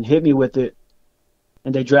and hit me with it.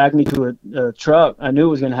 and they dragged me to a truck. I knew it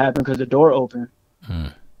was going to happen because the door opened.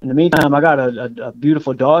 In the meantime, I got a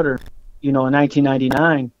beautiful daughter, you know, in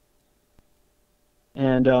 1999.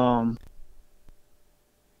 And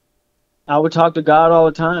I would talk to God all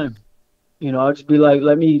the time. You know, I'd just be like,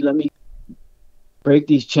 let me break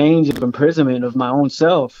these chains of imprisonment of my own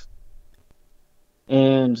self.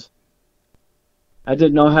 And I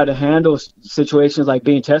didn't know how to handle situations like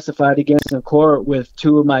being testified against in court with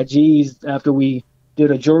two of my G's after we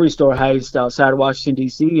did a jewelry store heist outside of Washington,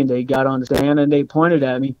 D.C., and they got on the stand and they pointed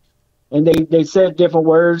at me. And they said different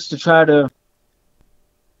words to try to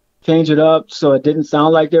change it up so it didn't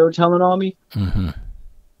sound like they were telling on me.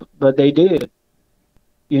 But they did.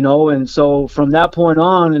 You know, and so from that point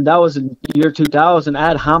on, and that was in the year 2000, I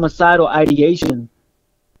had homicidal ideation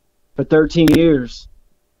for 13 years.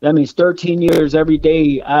 That means 13 years every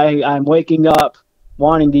day I'm waking up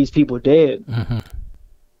wanting these people dead.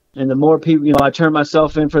 And the more people, you know, I turned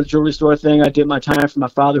myself in for the jewelry store thing. I did my time for my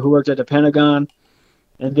father who worked at the Pentagon.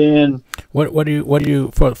 And then what do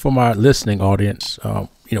you for my listening audience, you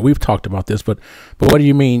know, we've talked about this, but what do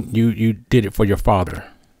you mean you did it for your father?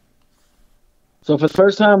 So for the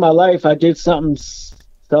first time in my life, I did something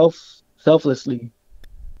selflessly,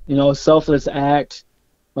 you know, a selfless act.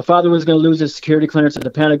 My father was going to lose his security clearance at the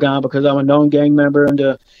Pentagon because I'm a known gang member in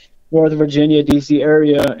the Northern Virginia, D.C.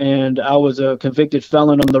 area, and I was a convicted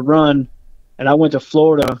felon on the run. And I went to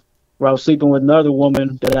Florida where I was sleeping with another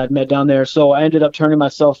woman that I'd met down there. So I ended up turning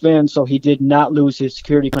myself in so he did not lose his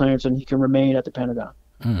security clearance and he can remain at the Pentagon.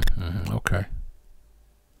 Okay.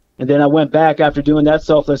 And then I went back after doing that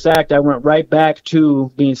selfless act. I went right back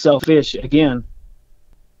to being selfish again.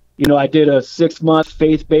 You know, I did a 6-month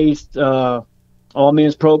faith-based all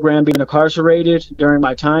men's program being incarcerated during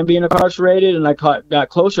my time being incarcerated, and I got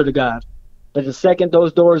closer to God. But the second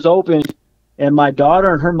those doors opened and my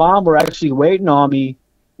daughter and her mom were actually waiting on me,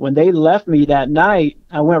 when they left me that night,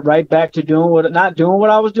 I went right back to not doing what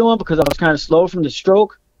I was doing because I was kind of slow from the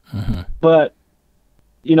stroke. But,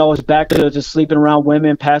 you know, it was back to just sleeping around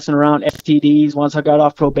women, passing around STDs. Once I got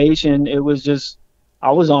off probation, it was just,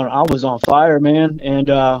 I was on fire, man. And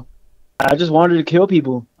I just wanted to kill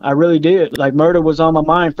people. I really did. Like, murder was on my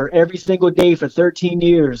mind for every single day for 13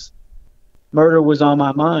 years. Murder was on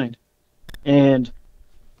my mind. And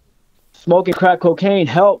smoking crack cocaine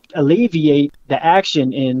helped alleviate the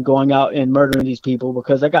action in going out and murdering these people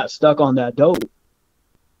because I got stuck on that dope.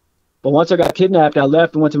 But once I got kidnapped, I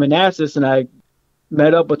left and went to Manassas, and I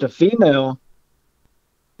met up with a female.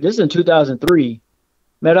 This is in 2003.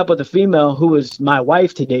 Met up with a female who is my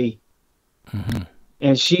wife today.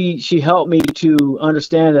 And she helped me to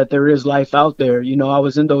understand that there is life out there. You know, I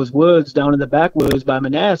was in those woods down in the backwoods by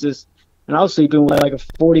Manassas, and I was sleeping with like a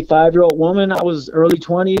 45-year-old woman. I was early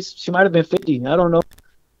 20s. She might have been 50. I don't know.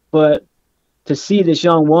 But to see this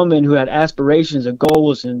young woman who had aspirations and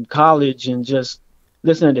goals in college and just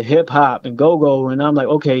listening to hip hop and go-go, and I'm like,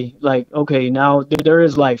 okay, now there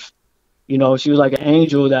is life. You know, she was like an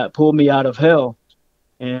angel that pulled me out of hell.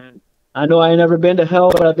 And I know I ain't never been to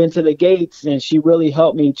hell, but I've been to the gates, and she really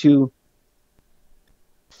helped me to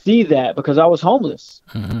see that because I was homeless.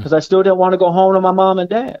 Because I still didn't want to go home to my mom and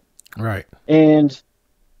dad. Right. And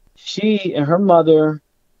she and her mother,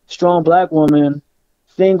 strong black woman,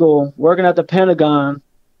 single, working at the Pentagon,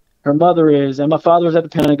 her mother is, and my father was at the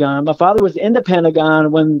Pentagon. My father was in the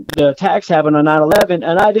Pentagon when the attacks happened on 9/11,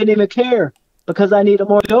 and I didn't even care because I needed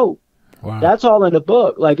more dope. Wow. That's all in the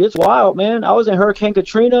book. Like, it's wild, man. I was in Hurricane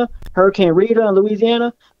Katrina, Hurricane Rita in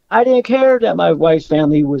Louisiana. I didn't care that my wife's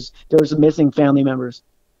family there was missing family members.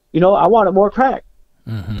 You know, I wanted more crack.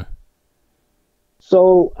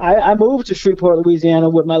 So I moved to Shreveport, Louisiana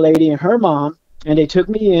with my lady and her mom, and they took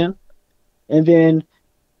me in. And then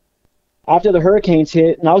after the hurricanes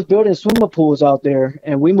hit, and I was building swimming pools out there,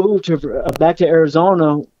 and we moved back to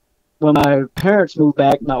Arizona when my parents moved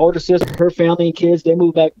back. My older sister, her family and kids, they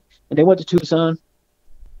moved back, and they went to Tucson.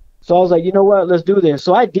 So I was like, you know what, let's do this.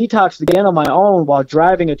 So I detoxed again on my own while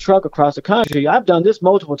driving a truck across the country. I've done this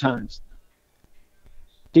multiple times.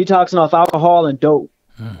 Detoxing off alcohol and dope.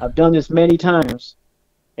 I've done this many times,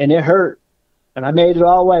 and it hurt. And I made it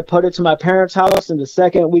all the way. I put it to my parents' house, and the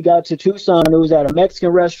second we got to Tucson, it was at a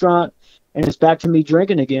Mexican restaurant, and it's back to me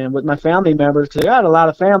drinking again with my family members because I got a lot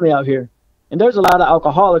of family out here. And there's a lot of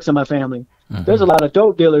alcoholics in my family. There's a lot of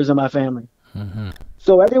dope dealers in my family.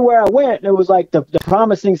 So everywhere I went, it was like the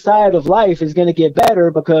promising side of life is going to get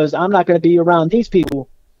better because I'm not going to be around these people.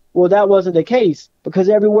 Well, that wasn't the case because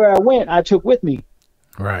everywhere I went, I took with me.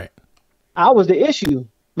 Right. I was the issue.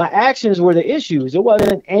 My actions were the issues. It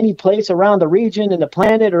wasn't any place around the region and the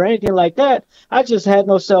planet or anything like that. I just had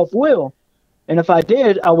no self-will. And if I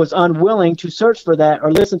did, I was unwilling to search for that or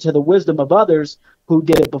listen to the wisdom of others who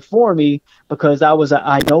did it before me, because I was a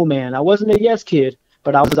I know man. I wasn't a yes kid,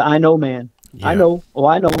 but I was an I know man. Yeah. I know. Oh,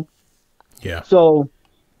 I know. Yeah. So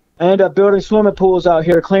I ended up building swimming pools out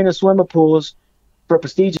here, cleaning swimming pools for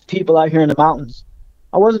prestigious people out here in the mountains.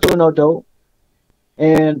 I wasn't doing no dope.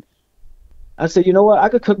 And I said, you know what? I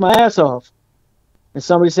could cook my ass off. And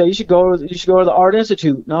somebody said, you should go to the Art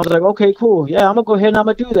Institute. And I was like, okay, cool. Yeah, I'm going to go ahead and I'm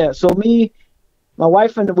going to do that. So me, my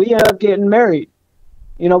wife, and we ended up getting married.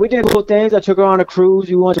 You know, we did cool things. I took her on a cruise.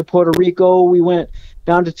 We went to Puerto Rico. We went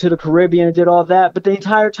down to the Caribbean and did all that. But the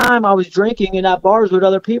entire time I was drinking and at bars with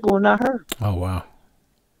other people and not her. Oh, wow.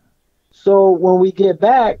 So when we get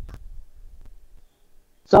back,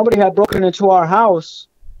 somebody had broken into our house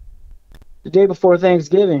the day before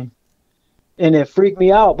Thanksgiving. And it freaked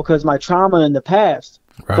me out because my trauma in the past.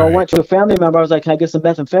 Right. So I went to a family member. I was like, can I get some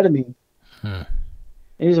methamphetamine? And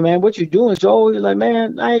he said, man, what you doing, Joel? He's like,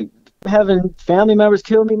 man, I ain't having family members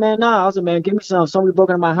kill me, man. Nah. I was like, man, give me some. Somebody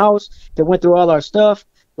broke into my house. They went through all our stuff.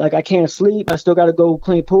 Like, I can't sleep. I still got to go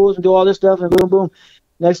clean pools and do all this stuff. And boom, boom.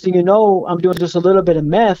 Next thing you know, I'm doing just a little bit of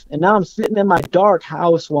meth. And now I'm sitting in my dark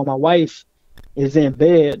house while my wife is in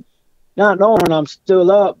bed. Not knowing I'm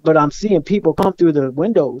still up, but I'm seeing people come through the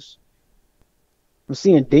windows. I'm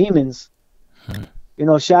seeing demons. You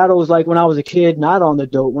know, shadows like when I was a kid, not on the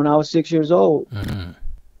dope, when I was 6 years old. And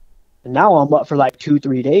now I'm up for like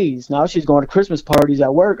 2-3 days. Now she's going to Christmas parties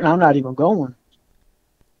at work, and I'm not even going.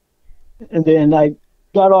 And then I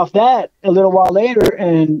got off that a little while later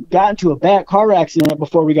and got into a bad car accident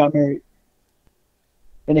before we got married.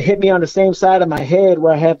 And it hit me on the same side of my head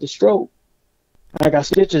where I had the stroke. And I got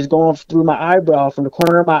stitches going through my eyebrow, from the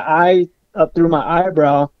corner of my eye up through my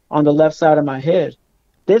eyebrow on the left side of my head.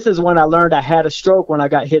 This is when I learned I had a stroke, when I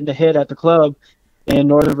got hit in the head at the club in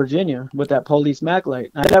Northern Virginia with that police Mac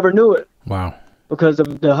light. I never knew it. Wow. Because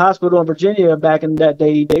of the hospital in Virginia back in that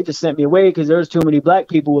day, they just sent me away because there was too many black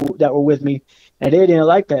people that were with me, and they didn't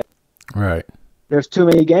like that. Right. There's too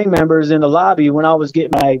many gang members in the lobby when I was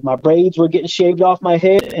getting my braids were getting shaved off my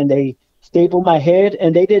head, and they stapled my head,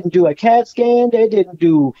 and they didn't do a CAT scan. They didn't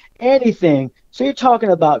do anything. So you're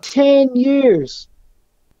talking about 10 years.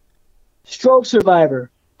 Stroke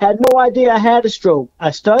survivor. Had no idea I had a stroke.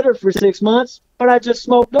 I stuttered for 6 months, but I just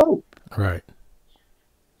smoked dope. Right.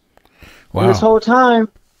 And this Wow. whole time,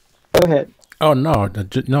 go ahead. Oh, no.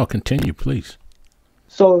 No, continue, please.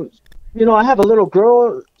 So, you know, I have a little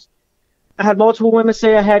girl. I had multiple women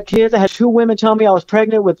say I had kids. I had 2 women tell me I was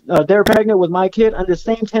pregnant with, they're pregnant with my kid in the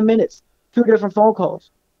same 10 minutes. 2 different phone calls.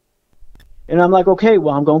 And I'm like, okay,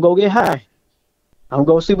 well, I'm going to go get high. I'm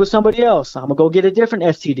going to sleep with somebody else. I'm going to go get a different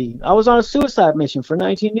STD. I was on a suicide mission for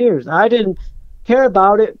 19 years. I didn't care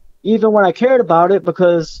about it, even when I cared about it,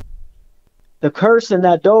 because the curse and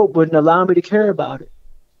that dope wouldn't allow me to care about it.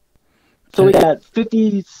 So we got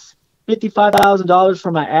 $55,000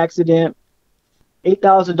 for my accident,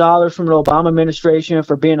 $8,000 from the Obama administration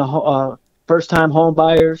for being a first-time home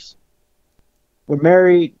buyers. We're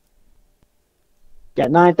married. Got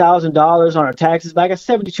 $9,000 on our taxes, but I got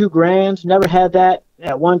 72 grand. Never had that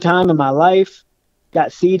at one time in my life.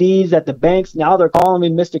 Got CDs at the banks. Now they're calling me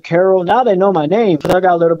Mr. Carroll. Now they know my name because I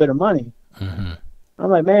got a little bit of money. I'm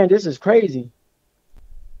like, man, this is crazy.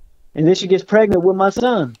 And then she gets pregnant with my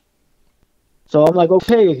son. So I'm like,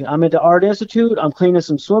 okay, I'm at the Art Institute. I'm cleaning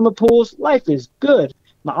some swimming pools. Life is good.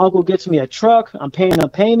 My uncle gets me a truck. I'm paying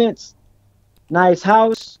up payments. Nice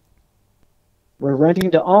house. We're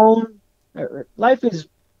renting to own. Life is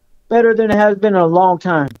better than it has been in a long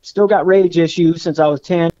time. Still got rage issues since I was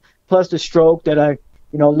 10, plus the stroke that I,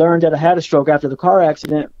 learned that I had a stroke after the car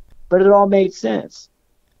accident, but it all made sense.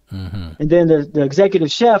 And then the executive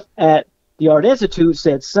chef at the Art Institute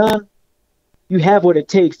said, son, you have what it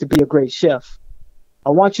takes to be a great chef.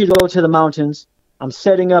 I want you to go to the mountains. I'm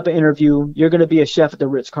setting up an interview. You're going to be a chef at the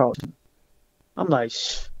Ritz-Carlton. I'm like,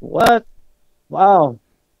 what? Wow.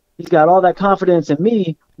 He's got all that confidence in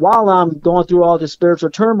me while I'm going through all this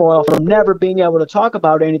spiritual turmoil from never being able to talk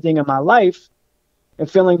about anything in my life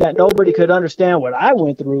and feeling that nobody could understand what I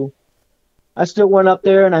went through. I still went up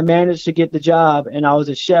there and I managed to get the job, and I was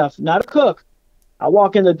a chef, not a cook. I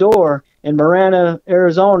walk in the door in Marana,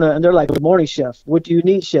 Arizona, and they're like, good morning, chef. What do you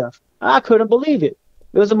need, chef? I couldn't believe it.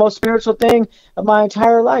 It was the most spiritual thing of my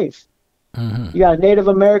entire life. You got a Native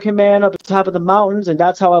American man up at the top of the mountains, and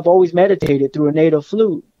that's how I've always meditated, through a native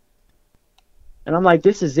flute. And I'm like,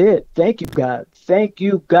 this is it. Thank you, God. Thank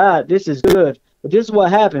you, God. This is good. But this is what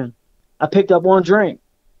happened. I picked up one drink.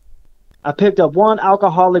 I picked up one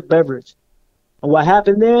alcoholic beverage. And what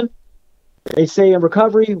happened then? They say in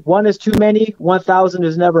recovery, 1 is too many, 1,000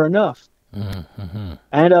 is never enough. Mm-hmm.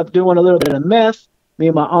 I ended up doing a little bit of meth. Me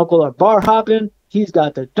and my uncle are bar hopping. He's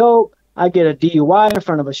got the dope. I get a DUI in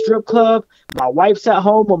front of a strip club. My wife's at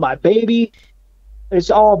home with my baby. It's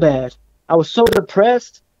all bad. I was so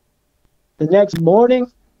depressed. The next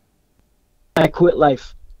morning, I quit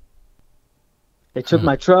life. They took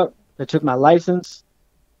my truck. They took my license.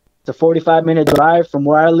 It's a 45-minute drive from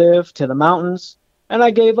where I live to the mountains. And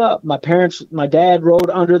I gave up. My dad rode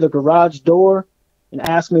under the garage door and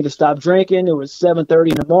asked me to stop drinking. It was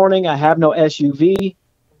 7:30 in the morning. I have no SUV.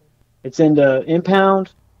 It's in the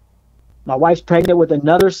impound. My wife's pregnant with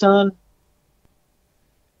another son.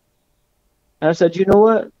 And I said, you know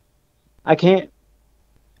what? I can't.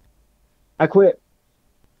 I quit.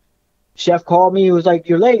 Chef called me. He was like,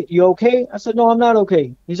 you're late. You okay? I said, no, I'm not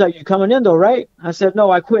okay. He's like, you coming in though, right? I said,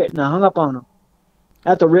 no, I quit. And I hung up on him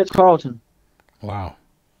at the Ritz-Carlton. Wow.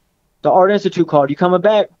 The Art Institute called. You coming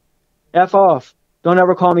back? F off. Don't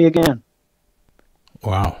ever call me again.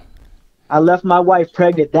 Wow. I left my wife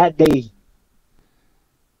pregnant that day.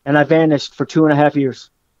 And I vanished for 2.5 years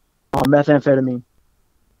on methamphetamine.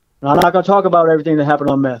 Now, I'm not going to talk about everything that happened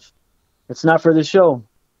on meth. It's not for the show.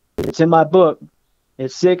 It's in my book.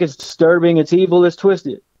 It's sick, it's disturbing, it's evil, it's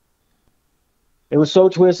twisted. It was so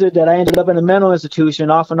twisted that I ended up in a mental institution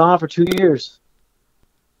off and on for 2 years.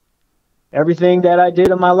 Everything that I did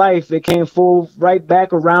in my life, it came full right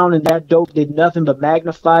back around, and that dope did nothing but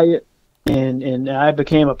magnify it. And I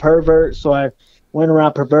became a pervert, so I went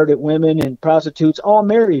around perverted women and prostitutes, all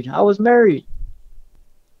married. I was married.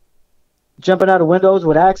 Jumping out of windows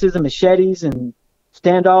with axes and machetes and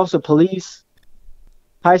standoffs with police,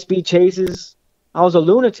 high-speed chases. I was a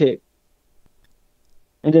lunatic.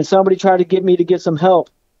 And then somebody tried to get me to get some help,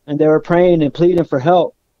 and they were praying and pleading for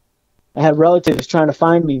help. I had relatives trying to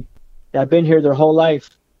find me that had been here their whole life.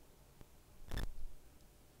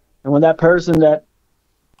 And when that person that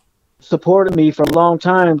supported me for a long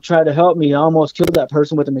time tried to help me, I almost killed that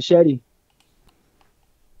person with a machete.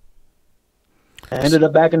 I ended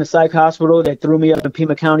up back in the psych hospital. They threw me up in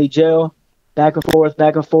Pima County Jail. Back and forth,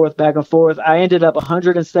 back and forth, back and forth. I ended up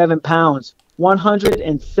 107 pounds.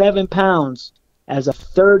 107 pounds as a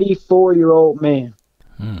 34-year-old man.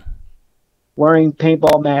 Wearing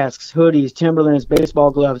paintball masks, hoodies, Timberlands,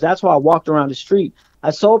 baseball gloves. That's why I walked around the street.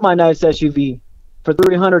 I sold my nice SUV for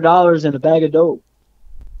 $300 and a bag of dope.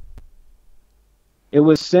 It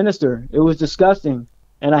was sinister. It was disgusting.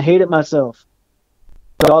 And I hated myself.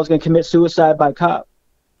 But I was going to commit suicide by cop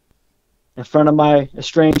in front of my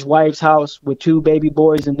estranged wife's house with 2 baby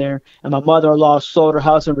boys in there. And my mother-in-law sold her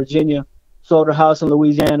house in Virginia, sold her house in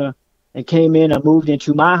Louisiana, and came in and moved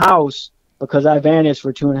into my house because I vanished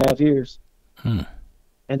for 2.5 years. And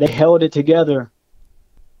they held it together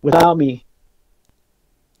without me.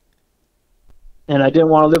 And I didn't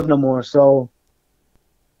want to live no more. So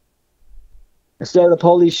instead of the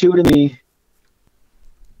police shooting me,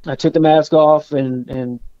 I took the mask off,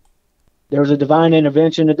 and there was a divine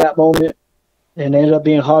intervention at that moment, and ended up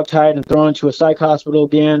being hogtied and thrown into a psych hospital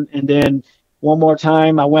again. And then one more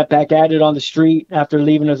time, I went back at it on the street after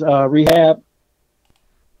leaving rehab.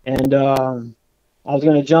 And I was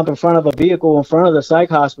going to jump in front of a vehicle in front of the psych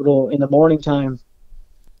hospital in the morning time.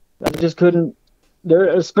 I just couldn't.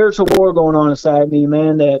 There's a spiritual war going on inside me,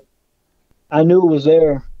 man, that I knew was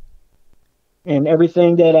there. And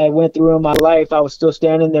everything that I went through in my life, I was still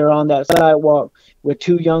standing there on that sidewalk with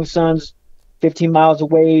 2 young sons 15 miles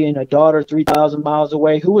away and a daughter 3,000 miles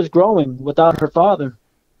away who was growing without her father.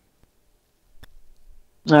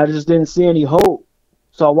 I just didn't see any hope.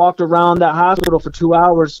 So I walked around that hospital for 2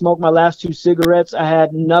 hours, smoked my last 2 cigarettes. I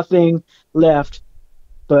had nothing left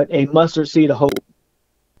but a mustard seed of hope.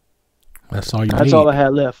 That's all you That's need. all I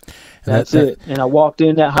had left. That's it. And I walked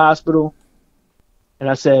in that hospital, and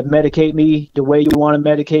I said, medicate me the way you want to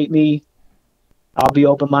medicate me. I'll be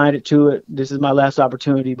open-minded to it. This is my last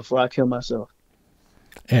opportunity before I kill myself.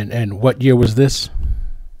 And what year was this?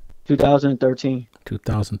 2013.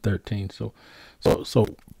 2013. So,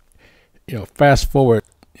 fast forward,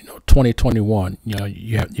 2021.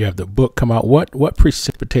 You have the book come out. What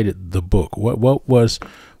precipitated the book? What was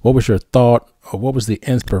your thought, or what was the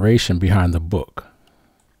inspiration behind the book?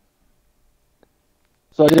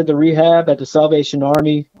 So I did the rehab at the Salvation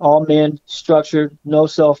Army, all men, structured, no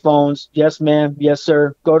cell phones. Yes, ma'am. Yes,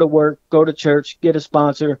 sir. Go to work, go to church, get a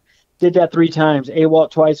sponsor. Did that 3 times.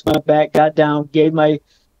 AWOL twice, went back, got down, gave my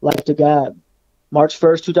life to God. March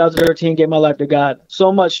 1st, 2013, gave my life to God.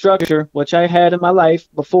 So much structure, which I had in my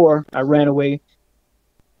life before I ran away.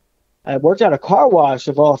 I worked at a car wash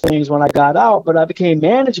of all things when I got out, but I became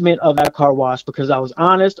management of that car wash because I was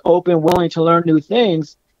honest, open, willing to learn new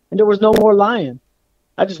things, and there was no more lying.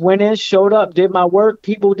 I just went in, showed up, did my work.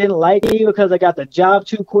 People didn't like me because I got the job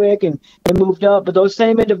too quick and they moved up. But those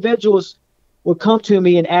same individuals would come to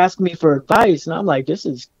me and ask me for advice. And I'm like, this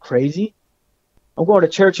is crazy. I'm going to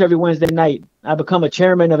church every Wednesday night. I become a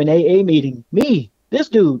chairman of an AA meeting. Me, this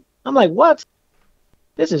dude. I'm like, what?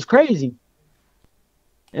 This is crazy.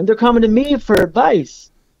 And they're coming to me for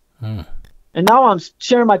advice. And now I'm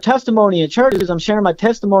sharing my testimony in churches. I'm sharing my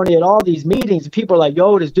testimony at all these meetings. And people are like,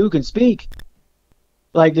 yo, this dude can speak.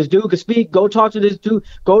 Like, this dude can speak. Go talk to this dude.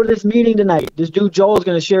 Go to this meeting tonight. This dude Joel's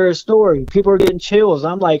going to share his story. People are getting chills.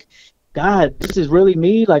 I'm like, God, this is really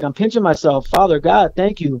me. Like, I'm pinching myself. Father God,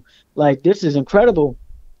 thank you. Like, this is incredible.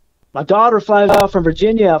 My daughter flies out from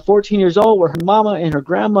Virginia at 14 years old with her mama and her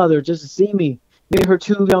grandmother just to see me and her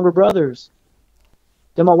 2 younger brothers.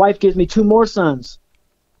 Then my wife gives me 2 more sons.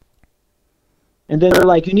 And then they're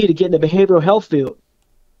like, you need to get in the behavioral health field.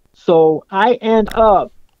 So I end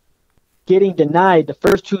up getting denied the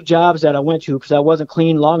first 2 jobs that I went to because I wasn't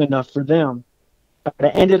clean long enough for them. But I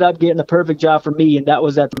ended up getting the perfect job for me, and that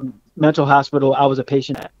was at the mental hospital I was a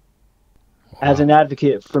patient at. As an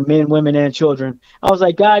advocate for men, women, and children. I was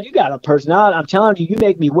like, God, you got a personality. I'm telling you, you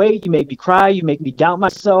make me wait, you make me cry, you make me doubt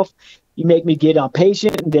myself, you make me get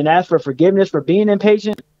impatient and then ask for forgiveness for being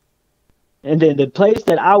impatient. And then the place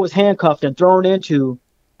that I was handcuffed and thrown into,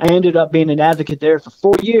 I ended up being an advocate there for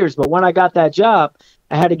 4 years. But when I got that job,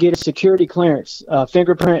 I had to get a security clearance,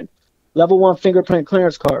 level 1 fingerprint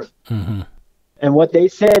clearance card. And what they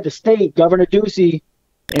said, the state, Governor Ducey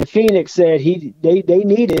in Phoenix said they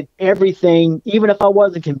needed everything, even if I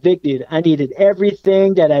wasn't convicted, I needed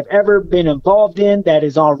everything that I've ever been involved in that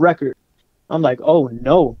is on record. I'm like, oh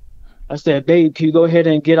no. I said, babe, can you go ahead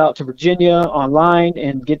and get out to Virginia online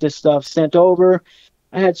and get this stuff sent over?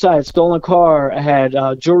 I had stolen car, I had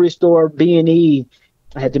jewelry store, B&E,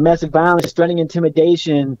 I had domestic violence, threatening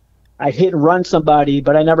intimidation. I hit and run somebody,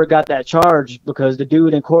 but I never got that charge because the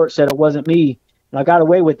dude in court said it wasn't me. And I got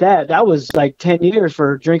away with that. That was like 10 years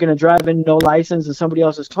for drinking and driving, no license, in somebody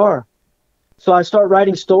else's car. So I start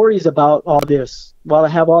writing stories about all this while I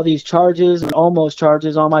have all these charges and almost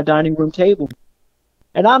charges on my dining room table.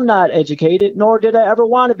 And I'm not educated, nor did I ever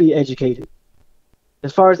want to be educated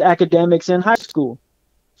as far as academics in high school.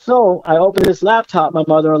 So I open this laptop my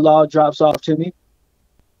mother-in-law drops off to me.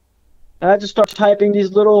 And I just start typing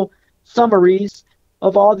these little summaries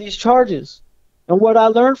of all these charges and what I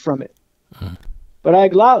learned from it. But I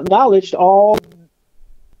acknowledged all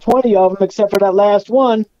 20 of them except for that last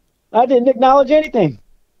one. I didn't acknowledge anything.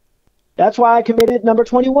 That's why I committed number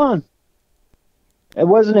 21. It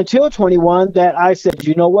wasn't until 21 that I said,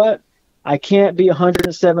 you know what? I can't be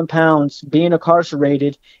 107 pounds, being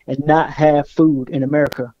incarcerated, and not have food in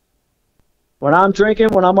America. When I'm drinking,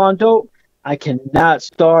 when I'm on dope, I cannot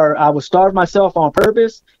starve. I will starve myself on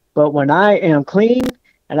purpose, but when I am clean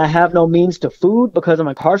and I have no means to food because I'm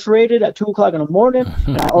incarcerated at 2 o'clock in the morning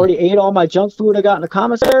and I already ate all my junk food I got in the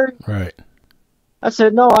commissary, Right. I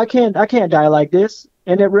said, no, I can't die like this.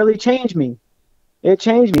 And it really changed me. It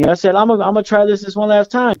changed me. I said, I'm gonna try this one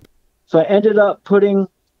last time. So I ended up putting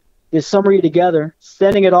this summary together,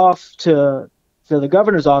 sending it off to the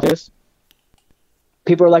governor's office.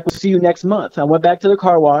 People are like, we'll see you next month. I went back to the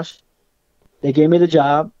car wash. They gave me the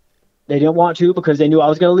job. They didn't want to because they knew I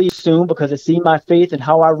was going to leave soon because they seen my faith and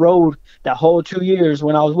how I rode that whole 2 years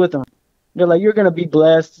when I was with them. They're like, you're going to be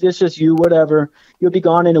blessed. It's just you, whatever. You'll be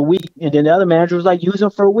gone in a week. And then the other manager was like, use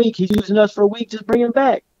him for a week. He's using us for a week. Just bring him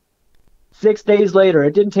back. 6 days later,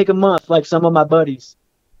 it didn't take a month like some of my buddies.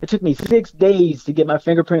 It took me 6 days to get my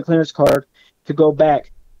fingerprint clearance card to go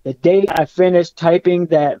back. The day I finished typing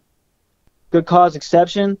that good cause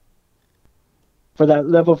exception for that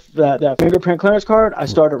level, that fingerprint clearance card, I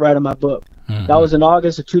started writing my book. That was in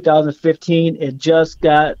August of 2015. It just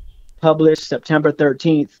got published September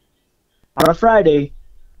 13th on a Friday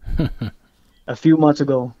a few months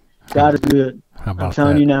ago. God is good. How about I'm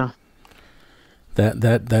telling you now.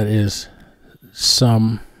 That is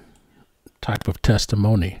some type of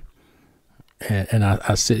testimony. And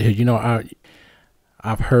I sit here, you know,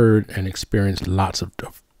 I've heard and experienced lots of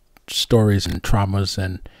stories and traumas,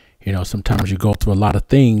 and you know, sometimes you go through a lot of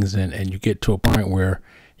things and you get to a point where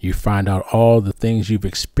you find out all the things you've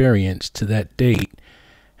experienced to that date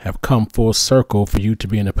have come full circle for you to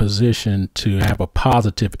be in a position to have a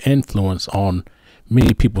positive influence on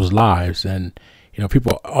many people's lives. And you know,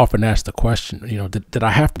 people often ask the question, you know, did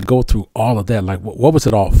I have to go through all of that? Like, what was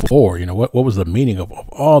it all for? You know, what was the meaning of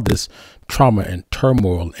all this trauma and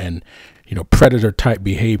turmoil and, you know, predator type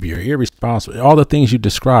behavior, irresponsible, all the things you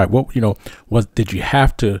described? What, you know, did you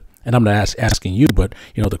have to and I'm not asking you, but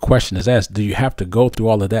the question is asked: do you have to go through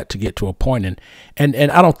all of that to get to a point? And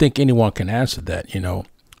I don't think anyone can answer that,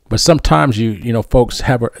 But sometimes folks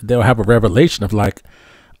they'll have a revelation of like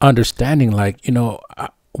understanding, like wow,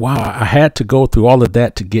 I had to go through all of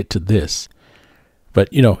that to get to this.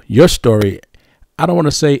 But your story, I don't want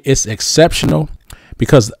to say it's exceptional,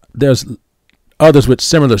 because there's others with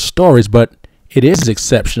similar stories, but it is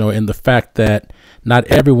exceptional in the fact that not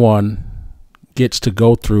everyone gets to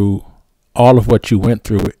go through all of what you went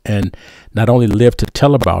through and not only live to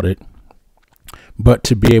tell about it, but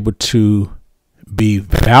to be able to be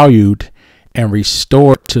valued and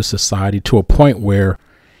restored to society to a point where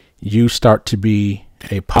you start to be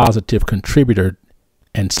a positive contributor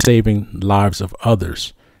and saving lives of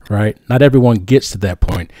others. Right. Not everyone gets to that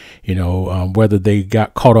point, whether they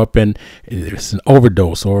got caught up in it's an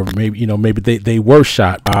overdose, or maybe, maybe they were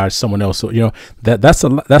shot by someone else. So, that's a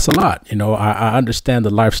lot. I understand the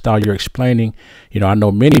lifestyle you're explaining. I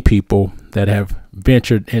know many people that have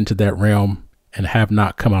ventured into that realm and have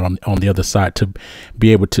not come out on the other side to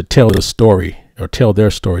be able to tell the story or tell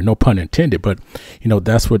their story. No pun intended. But,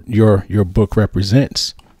 that's what your book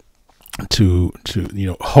represents to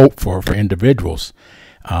hope for individuals.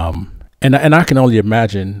 And I can only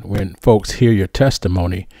imagine when folks hear your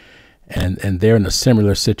testimony and they're in a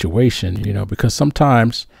similar situation, because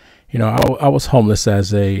sometimes, I was homeless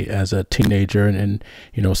as a teenager and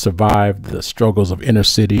survived the struggles of inner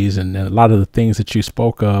cities and a lot of the things that you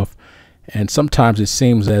spoke of. And sometimes it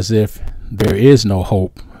seems as if there is no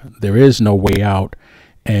hope, there is no way out.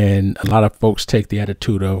 And a lot of folks take the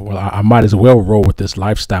attitude of, well, I might as well roll with this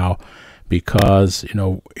lifestyle because,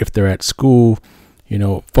 if they're at school,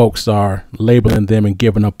 folks are labeling them and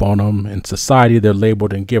giving up on them. In society, they're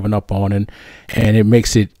labeled and given up on, and it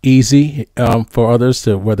makes it easy for others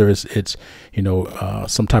to, whether it's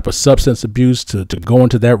some type of substance abuse, to go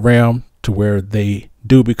into that realm to where they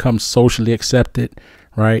do become socially accepted,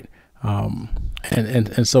 right?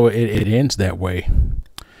 And so it ends that way.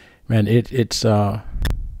 Man, it's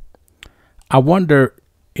I wonder,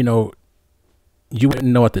 you wouldn't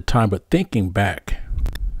know at the time, but thinking back.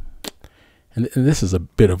 And this is a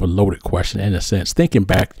bit of a loaded question in a sense. Thinking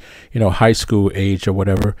back, high school age or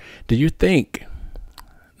whatever, do you think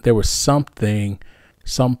there was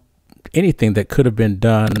anything that could have been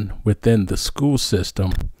done within the school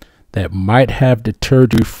system that might have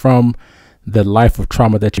deterred you from the life of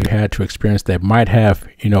trauma that you had to experience, that might have,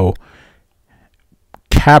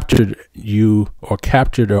 captured you or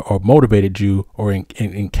motivated you or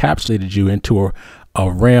encapsulated you into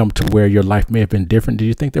a realm to where your life may have been different? Do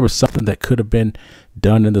you think there was something that could have been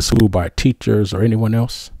done in the school by teachers or anyone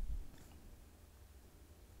else?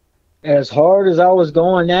 As hard as I was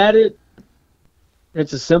going at it,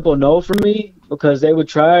 it's a simple no for me, because they would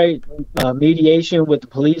try mediation with the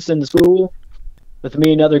police in the school with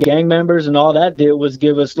me and other gang members, and all that did was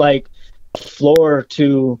give us like floor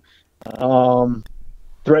to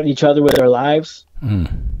threaten each other with their lives.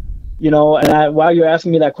 And while you're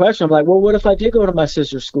asking me that question, I'm like, well, what if I did go to my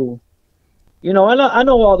sister's school? I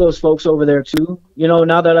know all those folks over there too.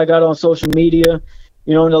 Now that I got on social media,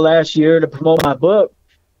 in the last year to promote my book,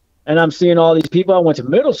 and I'm seeing all these people I went to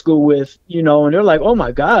middle school with, and they're like, oh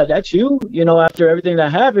my God, that's you, after everything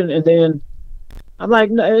that happened. And then I'm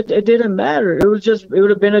like, no, it didn't matter. It would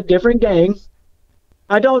have been a different gang.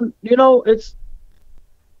 I don't, it's,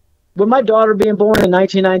 with my daughter being born in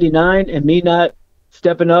 1999 and me not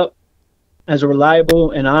stepping up as a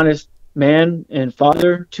reliable and honest man and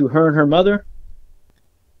father to her and her mother,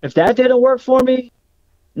 if that didn't work for me,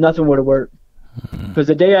 nothing would have worked. Because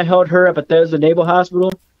the day I held her at Bethesda Naval Hospital,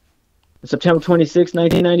 September 26,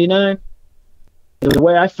 1999, the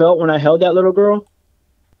way I felt when I held that little girl,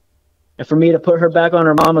 and for me to put her back on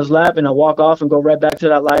her mama's lap and I walk off and go right back to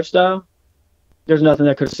that lifestyle, there's nothing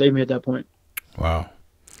that could have saved me at that point. Wow.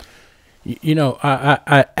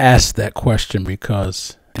 I asked that question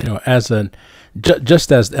because,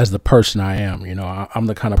 just as the person I am, I'm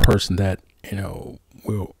the kind of person that,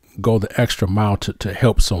 will go the extra mile to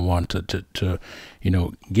help someone, to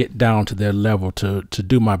get down to their level, to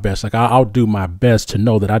do my best. Like I'll do my best to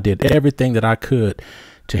know that I did everything that I could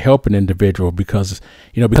to help an individual because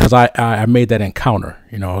I made that encounter.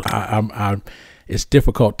 It's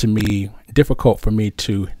difficult for me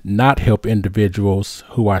to not help individuals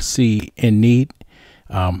who I see in need.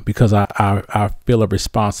 because I feel a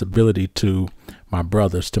responsibility to my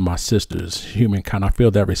brothers, to my sisters, humankind. I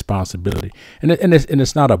feel that responsibility, and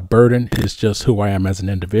it's not a burden. It's just who I am as an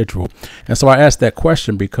individual. And so I asked that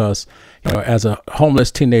question because, as a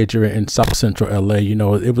homeless teenager in South Central LA,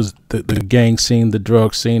 it was the gang scene, the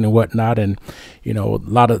drug scene, and whatnot, and a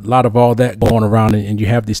lot of all that going around, and you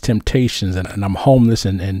have these temptations, and I'm homeless,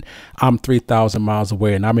 and I'm 3,000 miles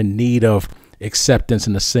away, and I'm in need of acceptance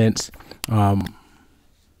in a sense, and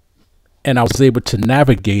I was able to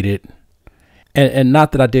navigate it. And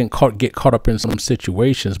not that I didn't get caught up in some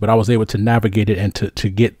situations, but I was able to navigate it and to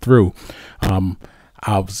get through.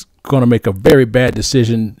 I was going to make a very bad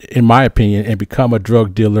decision, in my opinion, and become a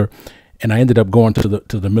drug dealer. And I ended up going to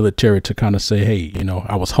the military to kind of say, hey,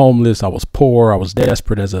 I was homeless, I was poor, I was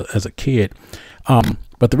desperate as a kid.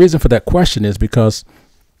 But the reason for that question is because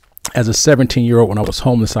as a 17-year-old, when I was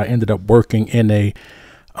homeless, I ended up working in a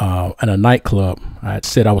nightclub. I had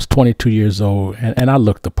said I was 22 years old, and I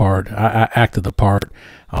looked the part. I acted the part.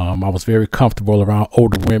 I was very comfortable around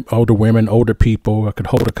older women, older people. I could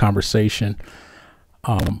hold a conversation.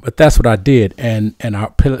 But that's what I did, and I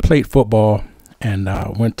played football and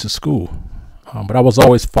went to school. But I was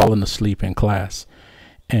always falling asleep in class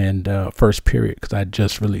and first period because I had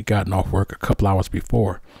just really gotten off work a couple hours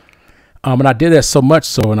before. And I did that so much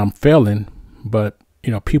so, and I'm failing, but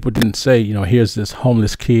people didn't say, here's this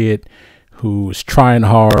homeless kid who was trying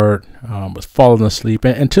hard, was falling asleep.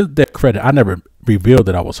 And to their credit, I never revealed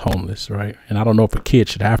that I was homeless, right? And I don't know if a kid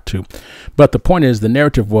should have to. But the point is, the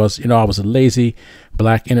narrative was, I was a lazy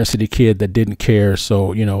black inner city kid that didn't care.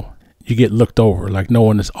 So, you get looked over, like no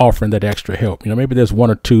one is offering that extra help. Maybe there's one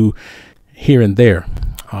or two here and there.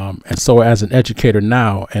 And so as an educator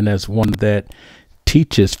now, and as one that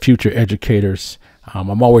teaches future educators,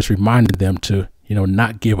 I'm always reminding them to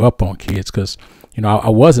not give up on kids because, I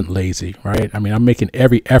wasn't lazy, right? I mean, I'm making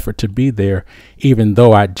every effort to be there, even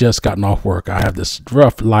though I just gotten off work. I have this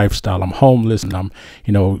rough lifestyle. I'm homeless, and I'm,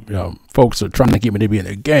 folks are trying to get me to be in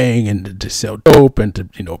a gang and to sell dope and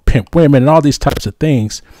to, pimp women and all these types of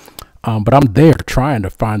things. But I'm there trying to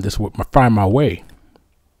find my way.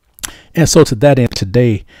 And so to that end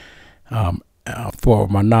today, for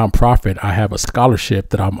my nonprofit, I have a scholarship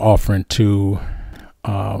that I'm offering to,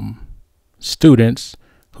 students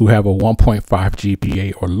who have a 1.5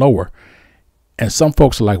 GPA or lower. And some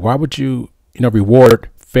folks are like, why would you, reward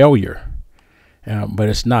failure? But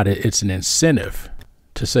it's not. It's an incentive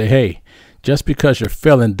to say, hey, just because you're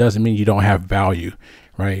failing doesn't mean you don't have value,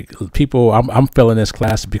 right? People, I'm failing this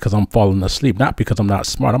class because I'm falling asleep, not because I'm not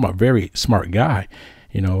smart. I'm a very smart guy,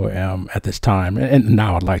 at this time. And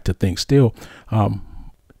now I'd like to think still.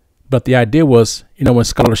 But the idea was, when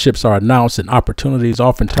scholarships are announced and opportunities,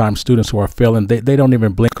 oftentimes students who are failing, they don't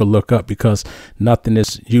even blink or look up because nothing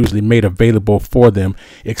is usually made available for them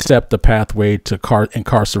except the pathway to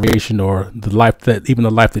incarceration or the life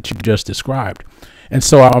that you just described. And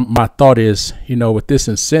so my thought is, with this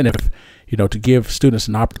incentive, to give students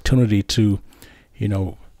an opportunity to,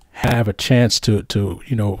 have a chance to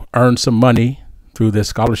earn some money through this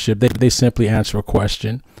scholarship, they simply answer a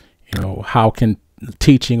question, how can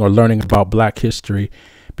teaching or learning about Black history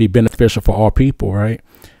be beneficial for all people, right?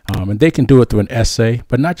 And they can do it through an essay,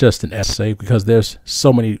 but not just an essay, because there's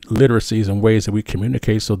so many literacies and ways that we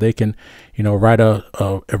communicate. So they can, write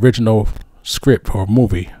a original script or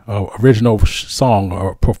movie, original song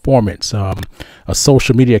or performance, a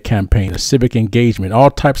social media campaign, a civic engagement,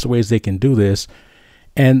 all types of ways they can do this,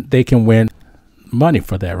 and they can win money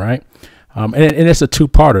for that, right? And it's a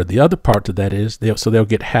two-parter. The other part to that is they'll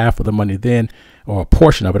get half of the money then, or a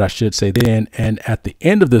portion of it, I should say then. And at the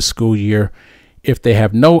end of the school year, if they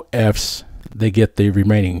have no Fs, they get the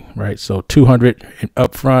remaining, right? So 200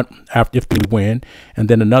 up front if they win, and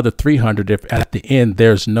then another 300 if at the end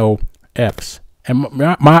there's no Fs. And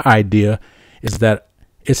my idea is that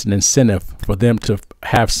it's an incentive for them to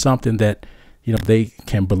have something that they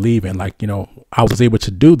can believe in. Like, I was able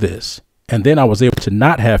to do this. And then I was able to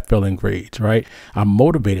not have failing grades, right? I'm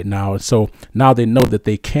motivated now. And so now they know that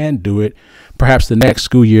they can do it. Perhaps the next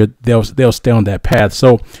school year, they'll stay on that path.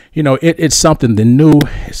 So, it's something new.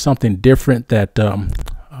 It's something different that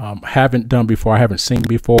haven't done before. I haven't seen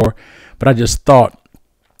before. But I just thought,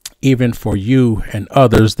 even for you and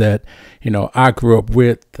others that, I grew up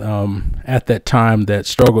with at that time that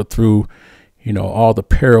struggled through, all the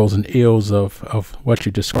perils and ills of what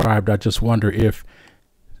you described. I just wonder if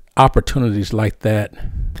opportunities like that,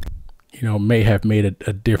 may have made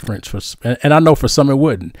a difference and I know for some it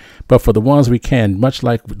wouldn't, but for the ones we can, much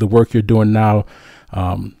like the work you're doing now,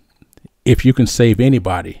 if you can save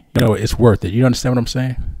anybody, it's worth it. You understand what I'm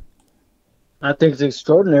saying? I think it's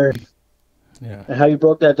extraordinary. Yeah. and how you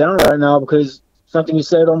broke that down right now, because something you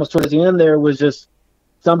said almost towards the end there was just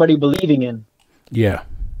somebody believing in. Yeah.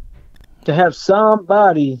 To have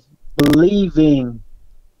somebody believing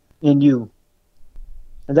in you.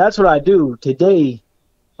 And that's what I do. Today,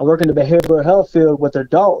 I work in the behavioral health field with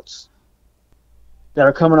adults that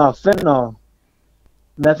are coming off fentanyl,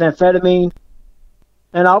 methamphetamine,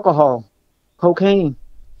 and alcohol, cocaine.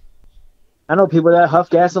 I know people that huff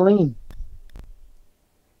gasoline.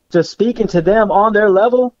 Just speaking to them on their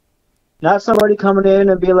level, not somebody coming in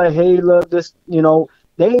and be like, hey, look, this, you know,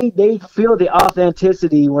 they feel the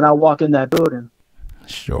authenticity when I walk in that building.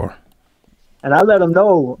 Sure. And I let them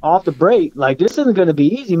know off the break, like, this isn't going to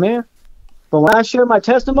be easy, man. But when I share my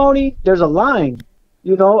testimony, there's a line,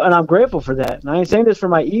 you know, and I'm grateful for that. And I ain't saying this for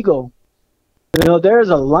my ego. You know, there's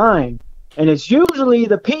a line. And it's usually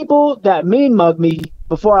the people that mean mug me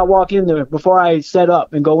before I walk in there, before I set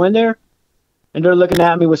up and go in there. And they're looking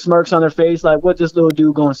at me with smirks on their face, like, what this little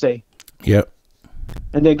dude gonna say? Yep.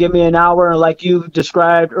 And they give me an hour, and like you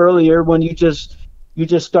described earlier, when you just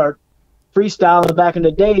start freestyling back in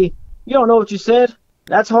the day, you don't know what you said.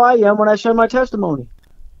 That's how I am when I share my testimony.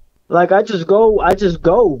 Like, I just go.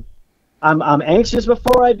 I'm anxious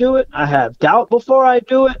before I do it. I have doubt before I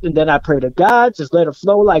do it, and then I pray to God, just let it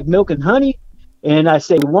flow like milk and honey. And I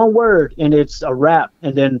say one word, and it's a wrap.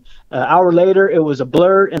 And then an hour later, it was a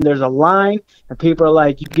blur, and there's a line, and people are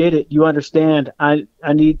like, "You get it, you understand. I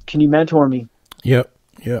need. Can you mentor me?" Yep.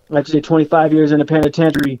 Yep. Like you say, 25 years in the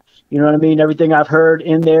penitentiary. You know what I mean? Everything I've heard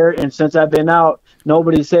in there, and since I've been out,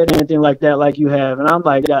 nobody said anything like that, like you have. And I'm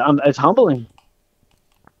like, it's humbling.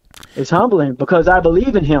 It's humbling because I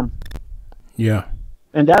believe in him. Yeah.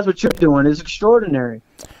 And that's what you're doing. It's extraordinary.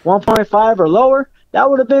 1.5 or lower, that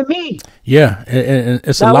would have been me. Yeah, and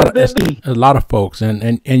it's That a lot would've of been me. a lot of folks,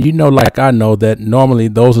 and you know, like I know that normally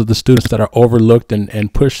those are the students that are overlooked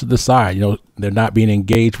and pushed to the side. You know, they're not being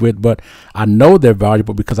engaged with, but I know they're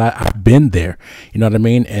valuable because I've been there. You know what I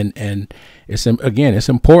mean? And it's, again, it's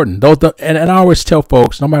important. And I always tell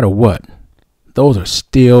folks, no matter what, those are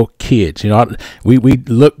still kids. You know, we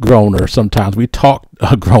look growner sometimes, we talk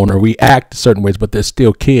growner, we act certain ways, but they're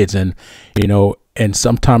still kids, and you know, and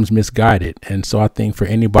sometimes misguided. And so I think for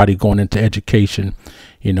anybody going into education,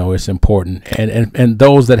 you know, it's important. And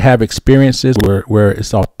those that have experiences where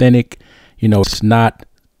it's authentic, you know, it's not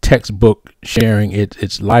textbook sharing,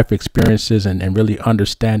 it's life experiences and really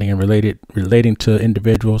understanding and relating to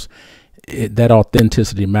individuals. That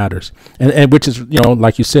authenticity matters, and which is, you know,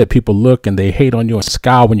 like you said, people look and they hate on you and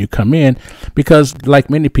scowl when you come in because,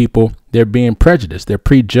 like many people, they're being prejudiced. They're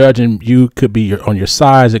prejudging you. Could be on your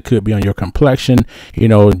size, it could be on your complexion. You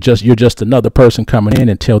know, you're just another person coming in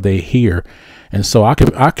until they hear. And so I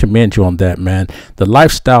commend you on that, man. The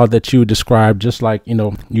lifestyle that you described, just like, you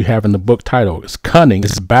know, you have in the book title, it's cunning,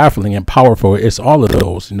 it's baffling and powerful. It's all of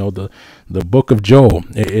those. You know, the book of Joel.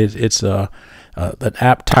 It's an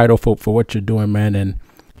apt title for what you're doing, man. And,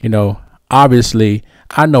 you know, obviously,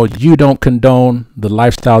 I know you don't condone the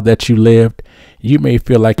lifestyle that you lived. You may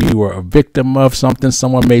feel like you were a victim of something.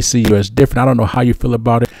 Someone may see you as different. I don't know how you feel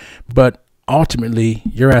about it, but ultimately,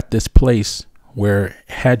 you're at this place where,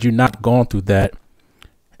 had you not gone through that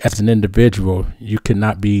as an individual, you could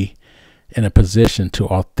not be in a position to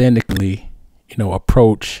authentically, you know,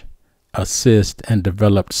 approach, assist, and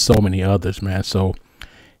develop so many others, man. So,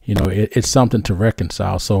 you know, it's something to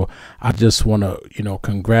reconcile. So I just want to, you know,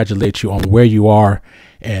 congratulate you on where you are,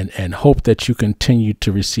 and hope that you continue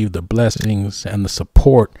to receive the blessings and the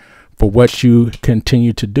support for what you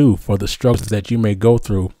continue to do, for the struggles that you may go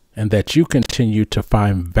through, and that you continue to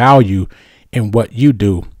find value in what you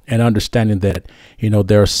do, and understanding that, you know,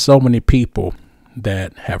 there are so many people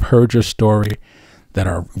that have heard your story, that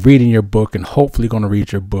are reading your book and hopefully going to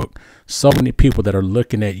read your book. So many people that are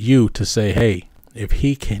looking at you to say, hey, if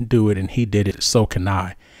he can do it and he did it, so can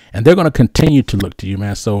I. And they're going to continue to look to you,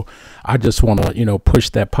 man. So I just want to, you know, push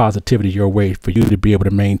that positivity your way for you to be able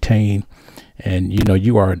to maintain. And, you know,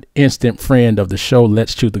 you are an instant friend of the show,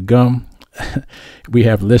 Let's Chew the Gum. We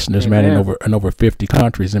have listeners, man, in over 50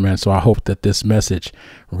 countries. And, man, so I hope that this message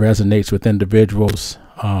resonates with individuals.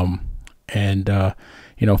 You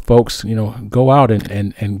know, folks, you know, go out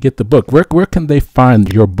and get the book. Where can they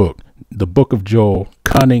find your book? The Book of Joel,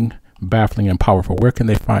 Cunning, Baffling, and Powerful. Where can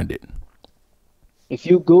they find it? If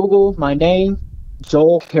you Google my name,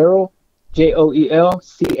 Joel Carroll, JoelCarroll.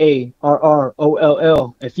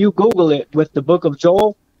 If you Google it with the Book of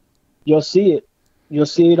Joel, you'll see it. You'll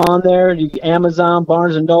see it on there. Amazon,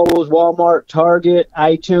 Barnes and Nobles, Walmart, Target,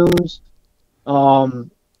 iTunes,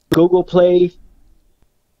 Google Play.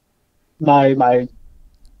 My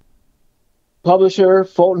publisher,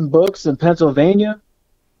 Fulton Books in Pennsylvania.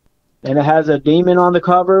 And it has a demon on the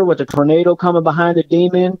cover with a tornado coming behind the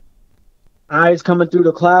demon, eyes coming through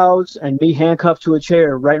the clouds, and me handcuffed to a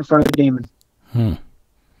chair right in front of the demon.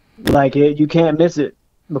 Like you can't miss it,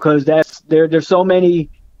 because there's so many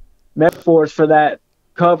metaphors for that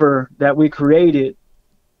cover that we created.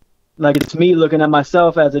 Like, it's me looking at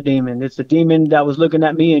myself as a demon. It's the demon that was looking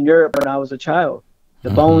at me in Europe when I was a child. The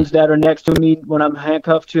bones that are next to me when I'm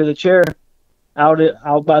handcuffed to the chair out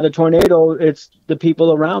by the tornado, it's the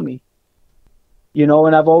people around me. You know,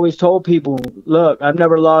 and I've always told people, look, I've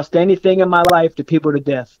never lost anything in my life to people to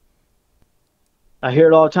death. I hear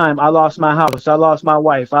it all the time. I lost my house. I lost my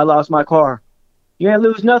wife. I lost my car. You ain't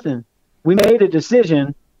lose nothing. We made a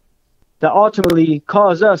decision that ultimately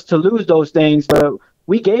caused us to lose those things, but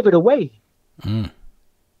we gave it away to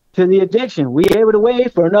the addiction. We gave it away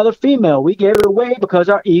for another female. We gave it away because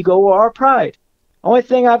our ego or our pride. Only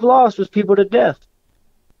thing I've lost was people to death.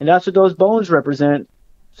 And that's what those bones represent.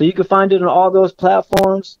 So you can find it on all those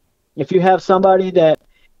platforms. If you have somebody that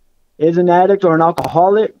is an addict or an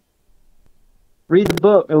alcoholic, read the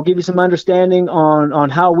book. It will give you some understanding on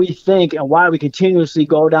how we think and why we continuously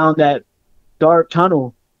go down that dark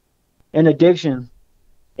tunnel in addiction.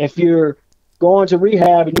 If you're going to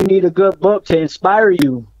rehab and you need a good book to inspire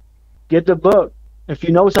you, get the book. If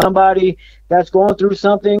you know somebody that's going through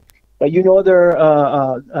something, but you know they're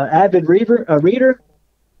an avid reader,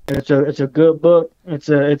 it's a good book. It's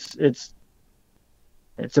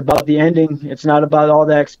about the ending. It's not about all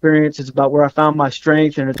that experience. It's about where I found my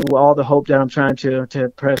strength, and it's all the hope that I'm trying to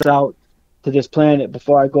press out to this planet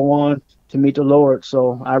before I go on to meet the Lord.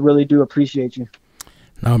 So I really do appreciate you.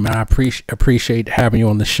 No, man, I appreciate having you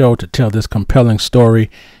on the show to tell this compelling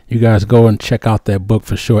story. You guys go and check out that book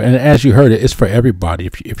for sure. And as you heard, it's for everybody.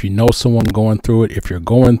 If you know someone going through it, if you're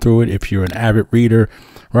going through it, if you're an avid reader,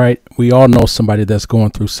 right? We all know somebody that's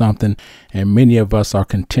going through something, and many of us are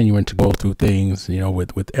continuing to go through things, you know,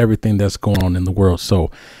 with everything that's going on in the world.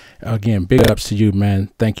 So again, big ups to you,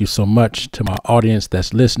 man. Thank you so much. To my audience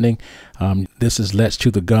that's listening. This is Let's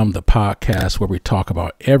Chew the Gum, the podcast where we talk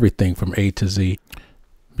about everything from A to Z.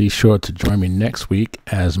 Be sure to join me next week,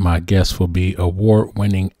 as my guest will be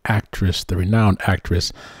award-winning actress, the renowned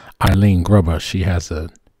actress Eileen Gruber. She has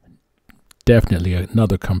definitely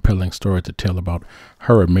another compelling story to tell about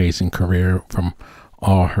her amazing career, from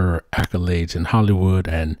all her accolades in Hollywood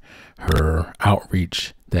and her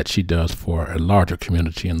outreach that she does for a larger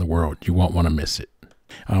community in the world. You won't want to miss it.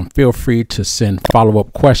 Feel free to send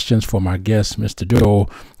follow-up questions for my guest, Mr. Joel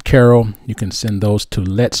Carroll. You can send those to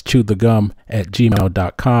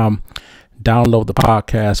letschewthegum@gmail.com. Download the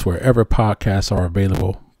podcast wherever podcasts are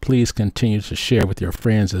available. Please continue to share with your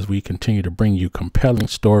friends as we continue to bring you compelling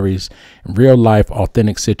stories, real-life,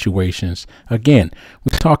 authentic situations. Again, we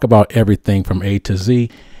talk about everything from A to Z.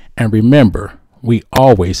 And remember, we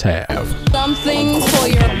always have Something for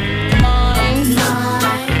your